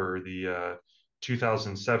 the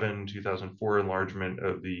 2007, 2004 enlargement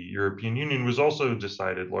of the European Union was also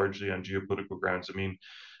decided largely on geopolitical grounds. I mean,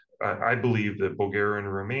 I believe that Bulgaria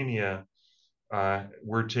and Romania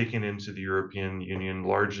were taken into the European Union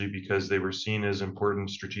largely because they were seen as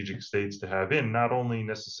important strategic states to have in, not only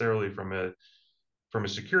necessarily from a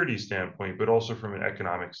security standpoint, but also from an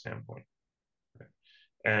economic standpoint.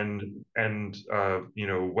 And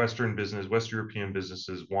West European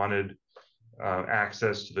businesses wanted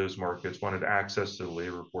access to those markets, wanted access to the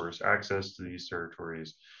labor force, access to these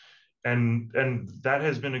territories. And that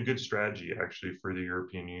has been a good strategy, actually, for the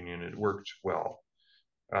European Union. It worked well.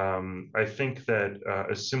 I think that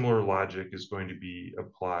a similar logic is going to be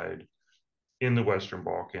applied in the Western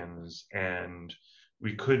Balkans, and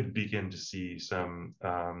we could begin to see some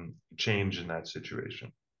change in that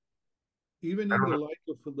situation. Even in the light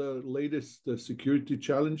of the latest security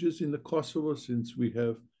challenges in the Kosovo, since we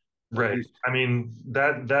have right. I mean,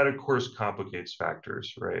 that of course complicates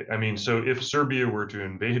factors, right? I mean, so if Serbia were to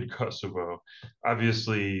invade Kosovo,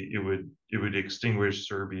 obviously it would extinguish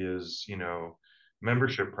Serbia's,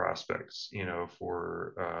 membership prospects, for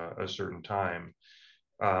a certain time.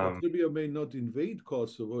 Serbia may not invade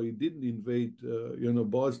Kosovo. It didn't invade,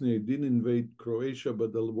 Bosnia. It didn't invade Croatia,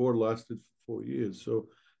 but the war lasted for 4 years. So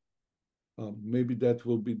maybe that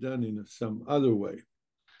will be done in some other way.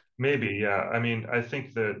 Maybe, yeah. I mean, I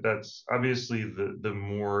think that's obviously the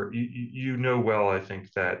more well. I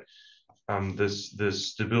think that this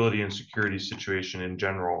stability and security situation in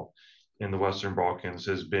general in the Western Balkans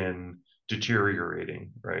has been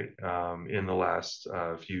deteriorating, right? In the last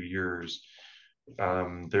few years,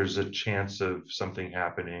 there's a chance of something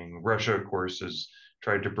happening. Russia, of course, is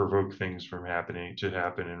tried to provoke things from happen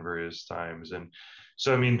in various times. And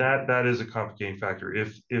so, I mean, that is a complicating factor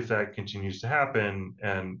if that continues to happen.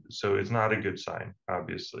 And so it's not a good sign,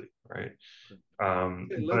 obviously, right?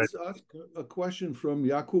 Let's ask a question from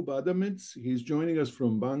Jakub Adamec. He's joining us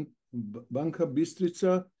from Banka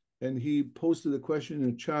Bystrica, and he posted a question in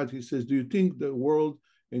the chat. He says, do you think the world,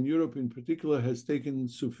 and Europe in particular, has taken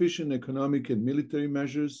sufficient economic and military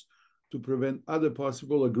measures to prevent other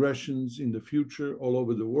possible aggressions in the future all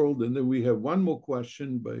over the world? And then we have one more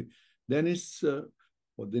question by Denise.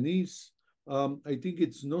 I think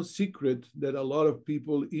it's no secret that a lot of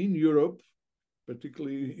people in Europe,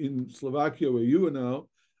 particularly in Slovakia, where you are now,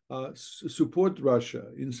 support Russia.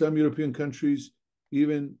 In some European countries,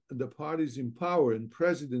 even the parties in power and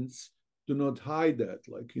presidents do not hide that,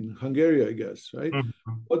 like in Hungary, I guess, right?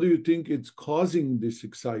 Mm-hmm. What do you think it's causing this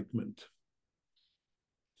excitement?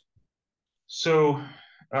 So,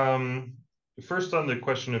 first on the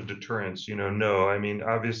question of deterrence, no, I mean,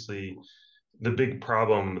 obviously, the big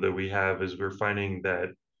problem that we have is we're finding that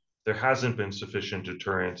there hasn't been sufficient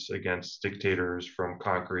deterrence against dictators from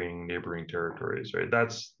conquering neighboring territories, right?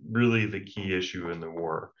 That's really the key issue in the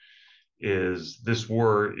war, is this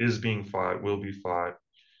war is being fought, will be fought,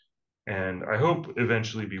 and I hope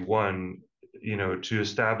eventually be won, to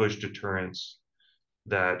establish deterrence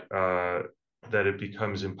that it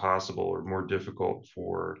becomes impossible or more difficult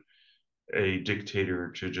for a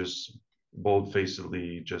dictator to just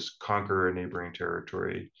bold-facedly just conquer a neighboring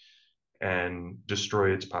territory and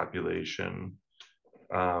destroy its population,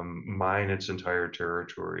 mine its entire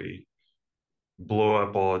territory, blow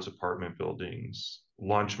up all its apartment buildings,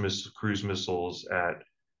 launch cruise missiles at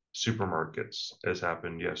supermarkets, as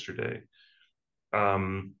happened yesterday.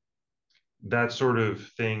 That sort of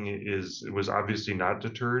thing was obviously not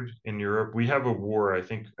deterred in Europe. We have a war. I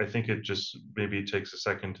think it just maybe takes a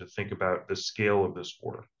second to think about the scale of this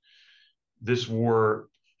war. This war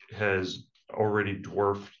has already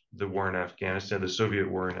dwarfed the war in Afghanistan, the Soviet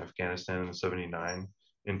war in Afghanistan in '79,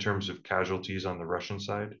 in terms of casualties on the Russian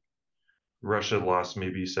side. Russia lost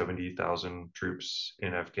maybe 70,000 troops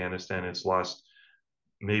in Afghanistan. It's lost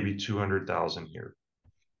maybe 200,000 here.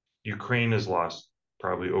 Ukraine has lost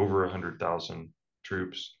probably over 100,000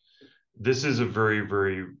 troops. This is a very,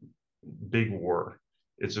 very big war.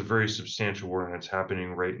 It's a very substantial war, and it's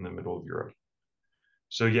happening right in the middle of Europe.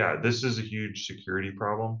 So yeah, this is a huge security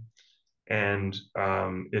problem, and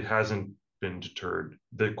it hasn't been deterred.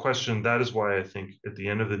 The question, that is why I think at the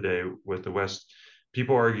end of the day with the West,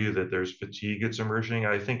 people argue that there's fatigue that's emerging.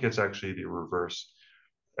 I think it's actually the reverse.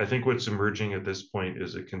 I think what's emerging at this point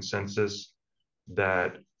is a consensus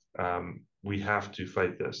that we have to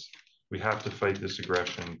fight this. We have to fight this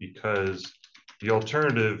aggression, because the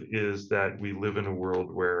alternative is that we live in a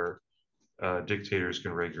world where dictators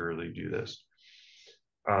can regularly do this.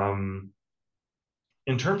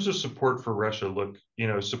 In terms of support for Russia, look,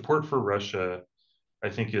 support for Russia, I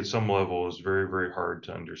think at some level is very, very hard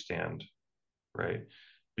to understand, right?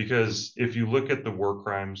 Because if you look at the war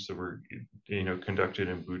crimes that were, conducted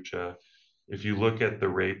in Bucha, if you look at the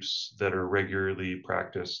rapes that are regularly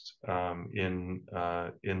practiced in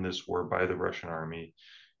this war by the Russian army,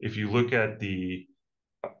 if you look at the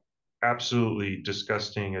absolutely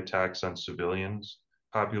disgusting attacks on civilians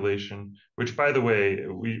population, which, by the way,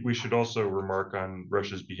 we should also remark on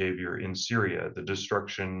Russia's behavior in Syria, the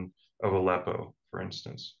destruction of Aleppo, for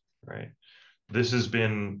instance, right? This has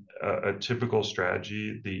been a typical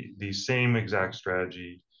strategy, the same exact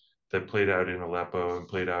strategy that played out in Aleppo and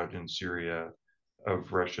played out in Syria,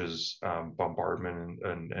 of Russia's bombardment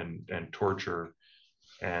and torture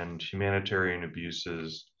and humanitarian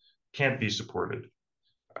abuses, can't be supported.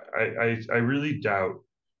 I really doubt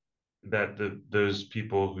that those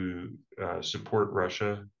people who support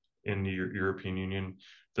Russia in the European Union,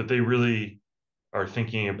 that they really are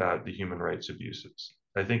thinking about the human rights abuses.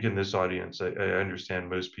 I think in this audience, I understand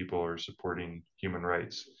most people are supporting human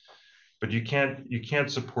rights, but you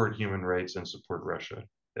can't support human rights and support Russia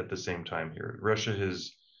at the same time here. Russia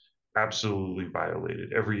has absolutely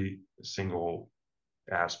violated every single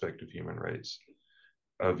aspect of human rights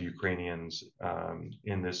of Ukrainians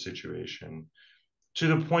in this situation, to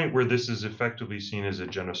the point where this is effectively seen as a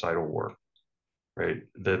genocidal war, right?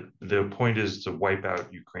 The point is to wipe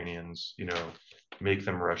out Ukrainians, make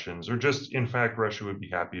them Russians, or just, in fact, Russia would be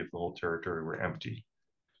happy if the whole territory were empty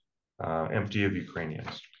of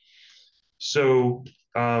Ukrainians. So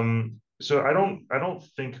I don't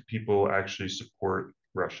think people actually support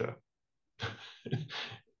Russia.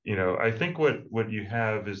 I think what you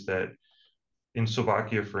have is that in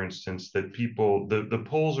Slovakia, for instance, that people, the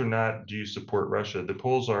polls are not, do you support Russia? The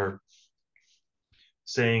polls are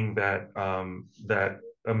saying that that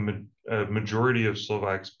a majority of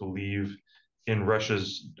Slovaks believe in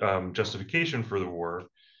Russia's justification for the war,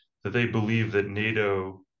 that they believe that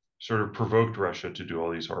NATO sort of provoked Russia to do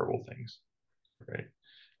all these horrible things, right?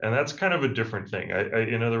 And that's kind of a different thing.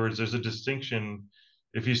 In other words, there's a distinction.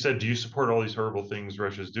 If you said, do you support all these horrible things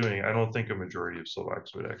Russia's doing? I don't think a majority of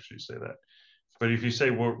Slovaks would actually say that. But if you say,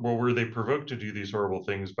 well, were they provoked to do these horrible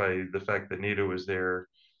things by the fact that NATO was there?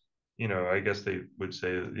 You know, I guess they would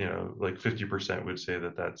say, you know, like 50% would say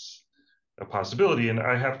that that's a possibility. And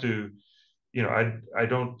I have to, you know,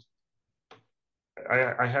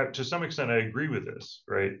 I have, to some extent, I agree with this,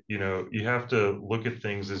 right? You know, you have to look at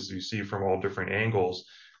things as you see from all different angles.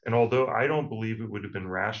 And although I don't believe it would have been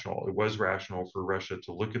rational, it was rational for Russia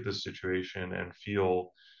to look at this situation and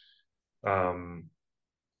feel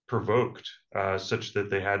provoked such that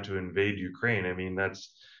they had to invade Ukraine. I mean,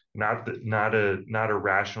 that's not a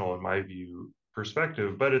rational, in my view,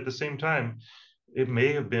 perspective. But at the same time, it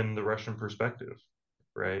may have been the Russian perspective,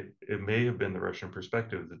 right? It may have been the Russian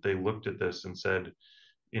perspective that they looked at this and said,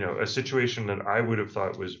 you know, a situation that I would have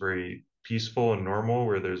thought was very peaceful and normal,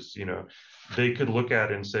 where there's, you know, they could look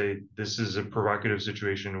at and say, this is a provocative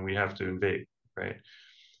situation and we have to invade, right?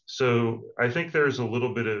 So I think there's a lot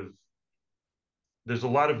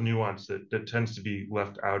of nuance that tends to be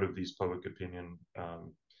left out of these public opinion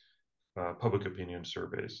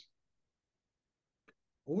surveys.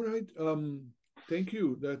 All right, thank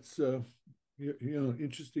you. That's you know,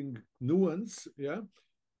 interesting nuance. Yeah,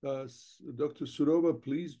 Dr. Surová,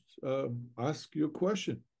 please ask your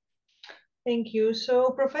question. Thank you. So,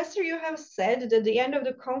 Professor, you have said that the end of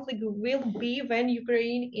the conflict will be when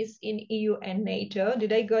Ukraine is in EU and NATO.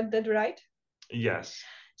 Did I got that right? Yes.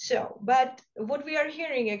 So, but what we are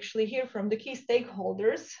hearing actually here from the key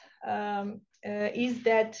stakeholders is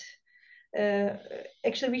that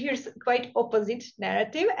actually we hear quite opposite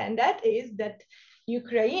narrative, and that is that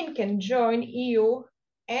Ukraine can join EU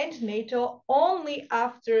and NATO only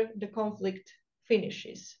after the conflict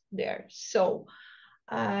finishes there. So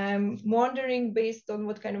I'm wondering, based on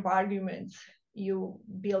what kind of arguments you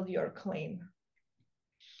build your claim.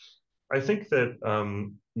 I think that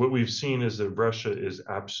what we've seen is that Russia is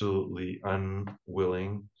absolutely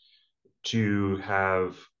unwilling to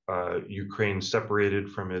have Ukraine separated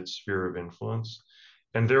from its sphere of influence,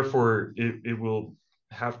 and therefore it will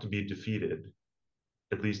have to be defeated,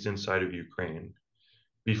 at least inside of Ukraine,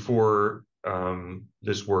 before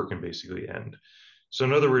this war can basically end. So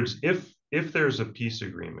in other words, if there's a peace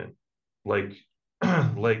agreement, like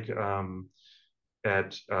at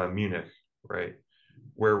Munich, right,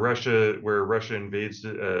 where Russia invades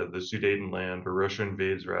the Sudetenland, or Russia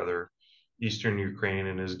invades rather eastern Ukraine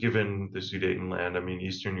and is given the Sudetenland, I mean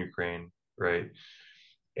eastern Ukraine, right,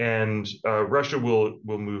 and Russia will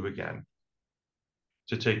move again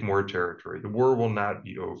to take more territory. The war will not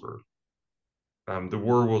be over. The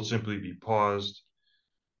war will simply be paused.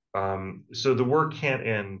 So the war can't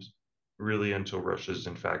end really until Russia is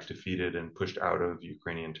in fact defeated and pushed out of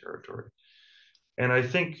Ukrainian territory. And I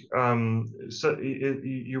think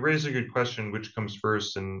you raise a good question, which comes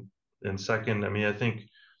first and second. I mean, I think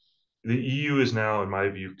the EU is now, in my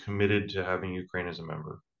view, committed to having Ukraine as a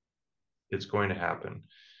member. It's going to happen.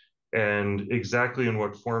 And exactly in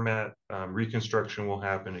what format reconstruction will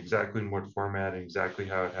happen, exactly in what format, exactly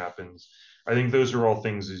how it happens, I think those are all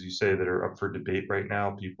things, as you say, that are up for debate right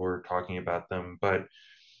now. People are talking about them. But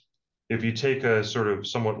if you take a sort of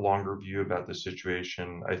somewhat longer view about the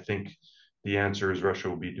situation, I think the answer is Russia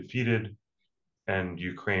will be defeated and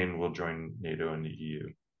Ukraine will join NATO and the EU.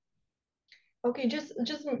 Okay, just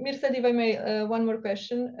Mirsad, if I may, one more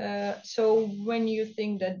question. So when you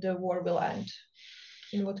think that the war will end?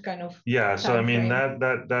 In what kind of so I mean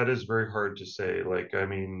frame? that is very hard to say. Like, I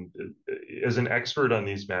mean, as an expert on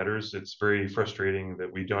these matters, it's very frustrating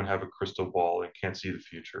that we don't have a crystal ball and can't see the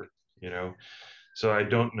future, you know. So I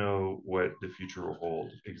don't know what the future will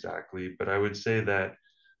hold exactly, but I would say that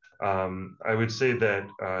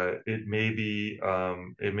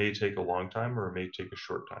it may take a long time, or it may take a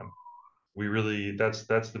short time.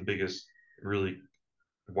 That's the biggest really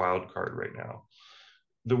wild card right now.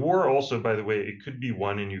 The war also, by the way, it could be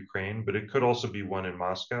won in Ukraine, but it could also be won in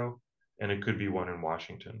Moscow, and it could be won in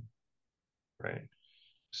Washington, right?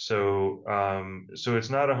 So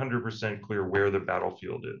it's not 100% clear where the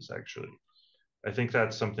battlefield is, actually. I think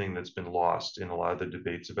that's something that's been lost in a lot of the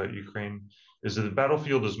debates about Ukraine, is that the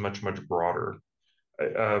battlefield is much, much broader.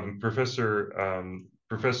 Professor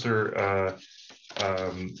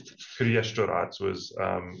Kriještorac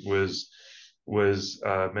was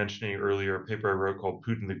mentioning earlier a paper I wrote called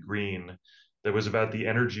Putin the Green, that was about the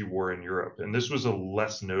energy war in Europe. And this was a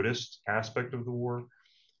less noticed aspect of the war.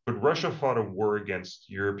 but Russia fought a war against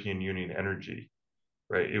European Union energy,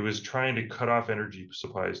 right? It was trying to cut off energy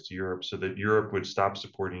supplies to Europe so that Europe would stop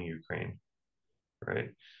supporting Ukraine, right?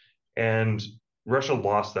 And Russia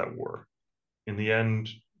lost that war. In the end,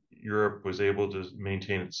 Europe was able to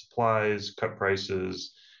maintain its supplies, cut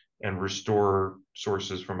prices, and restore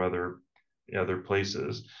sources from other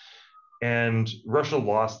places. And Russia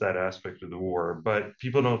lost that aspect of the war, but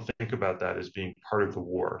people don't think about that as being part of the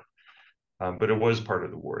war. But it was part of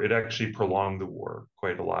the war. It actually prolonged the war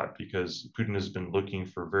quite a lot because Putin has been looking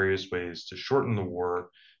for various ways to shorten the war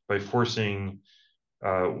by forcing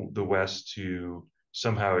the West to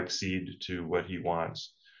somehow accede to what he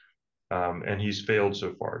wants. And he's failed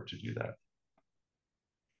so far to do that.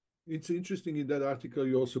 It's interesting in that article,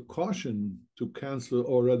 you also caution to cancel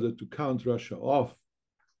or rather to count Russia off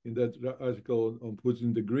in that article on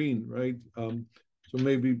Putin the Green, right? So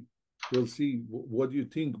maybe we'll see. What do you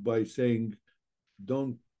think by saying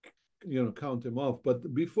don't, count them off?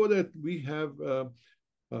 But before that, we have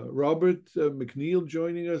Robert McNeil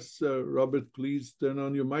joining us. Robert, please turn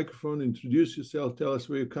on your microphone, introduce yourself, tell us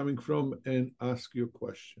where you're coming from, and ask your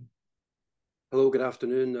question. Hello, good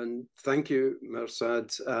afternoon, and thank you, Mirsad.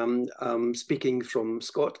 I'm speaking from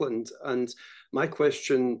Scotland, and my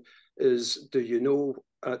question is, do you know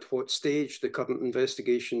at what stage the current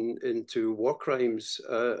investigation into war crimes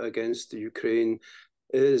against the Ukraine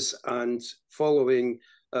is? And following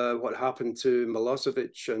what happened to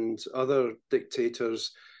Milosevic and other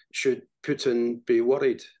dictators, should Putin be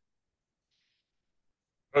worried?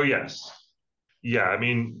 Oh, yes. Yeah, I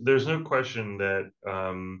mean, there's no question that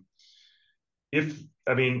I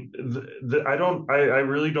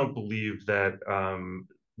really don't believe that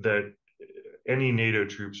that any NATO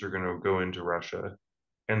troops are going to go into Russia,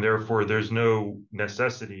 and therefore there's no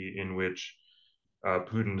necessity in which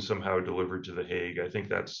Putin somehow delivered to The Hague. I think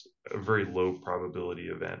that's a very low probability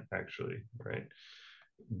event, actually, right?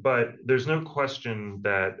 But there's no question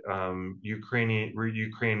that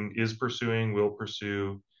Ukraine is pursuing, will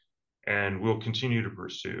pursue, and will continue to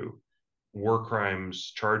pursue war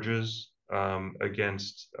crimes charges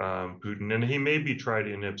against Putin, and he may be tried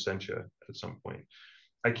in absentia at some point.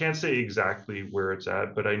 I can't say exactly where it's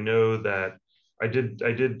at, but I know that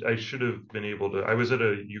I should have been able to. I was at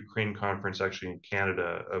a Ukraine conference actually in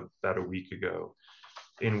Canada about a week ago,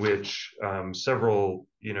 in which several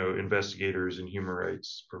investigators and human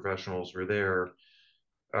rights professionals were there,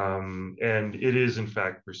 and it is in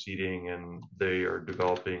fact proceeding, and they are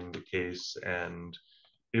developing the case, and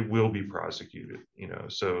it will be prosecuted.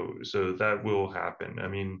 So that will happen. I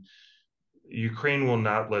mean, Ukraine will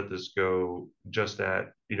not let this go just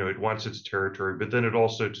at, it wants its territory, but then it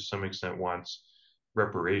also to some extent wants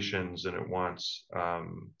reparations, and it wants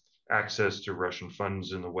access to Russian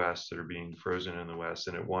funds in the West that are being frozen in the West,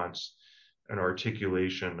 and it wants an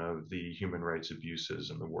articulation of the human rights abuses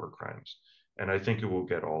and the war crimes. And I think it will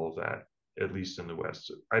get all of that, at least in the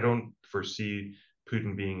West. I don't foresee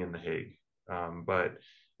Putin being in The Hague, but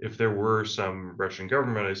if there were some Russian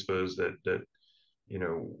government, I suppose, that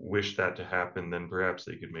wish that to happen, then perhaps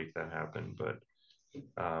they could make that happen. But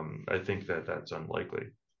I think that that's unlikely.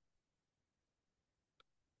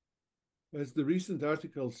 As the recent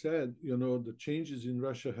article said, the changes in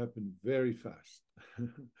Russia happen very fast.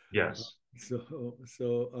 Yes. So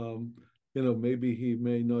maybe he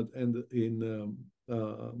may not end in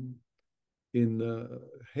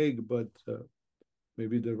Hague, but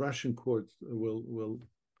maybe the Russian courts will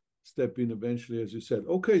step in eventually, as you said.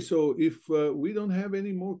 Okay, so if we don't have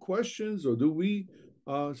any more questions, or do we,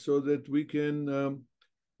 so that we can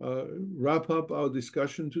wrap up our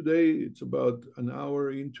discussion today? It's about an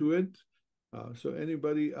hour into it. So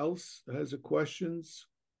anybody else has a questions?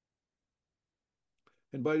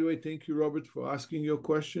 And by the way, thank you, Robert, for asking your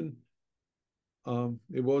question.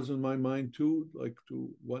 It was on my mind too, like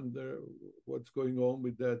to wonder what's going on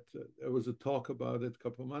with that. There was a talk about it a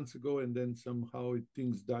couple of months ago, and then somehow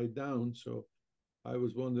things died down. So I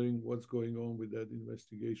was wondering what's going on with that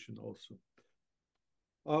investigation also.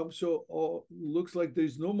 Looks like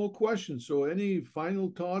there's no more questions. So any final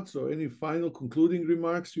thoughts or any final concluding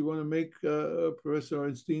remarks you want to make, Professor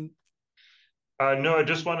Orenstein? No, I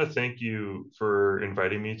just want to thank you for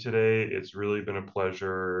inviting me today. It's really been a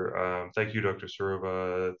pleasure. Thank you, Dr.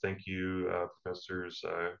 Surová. Thank you, Professors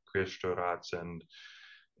Kriještorac and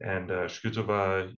Škútová.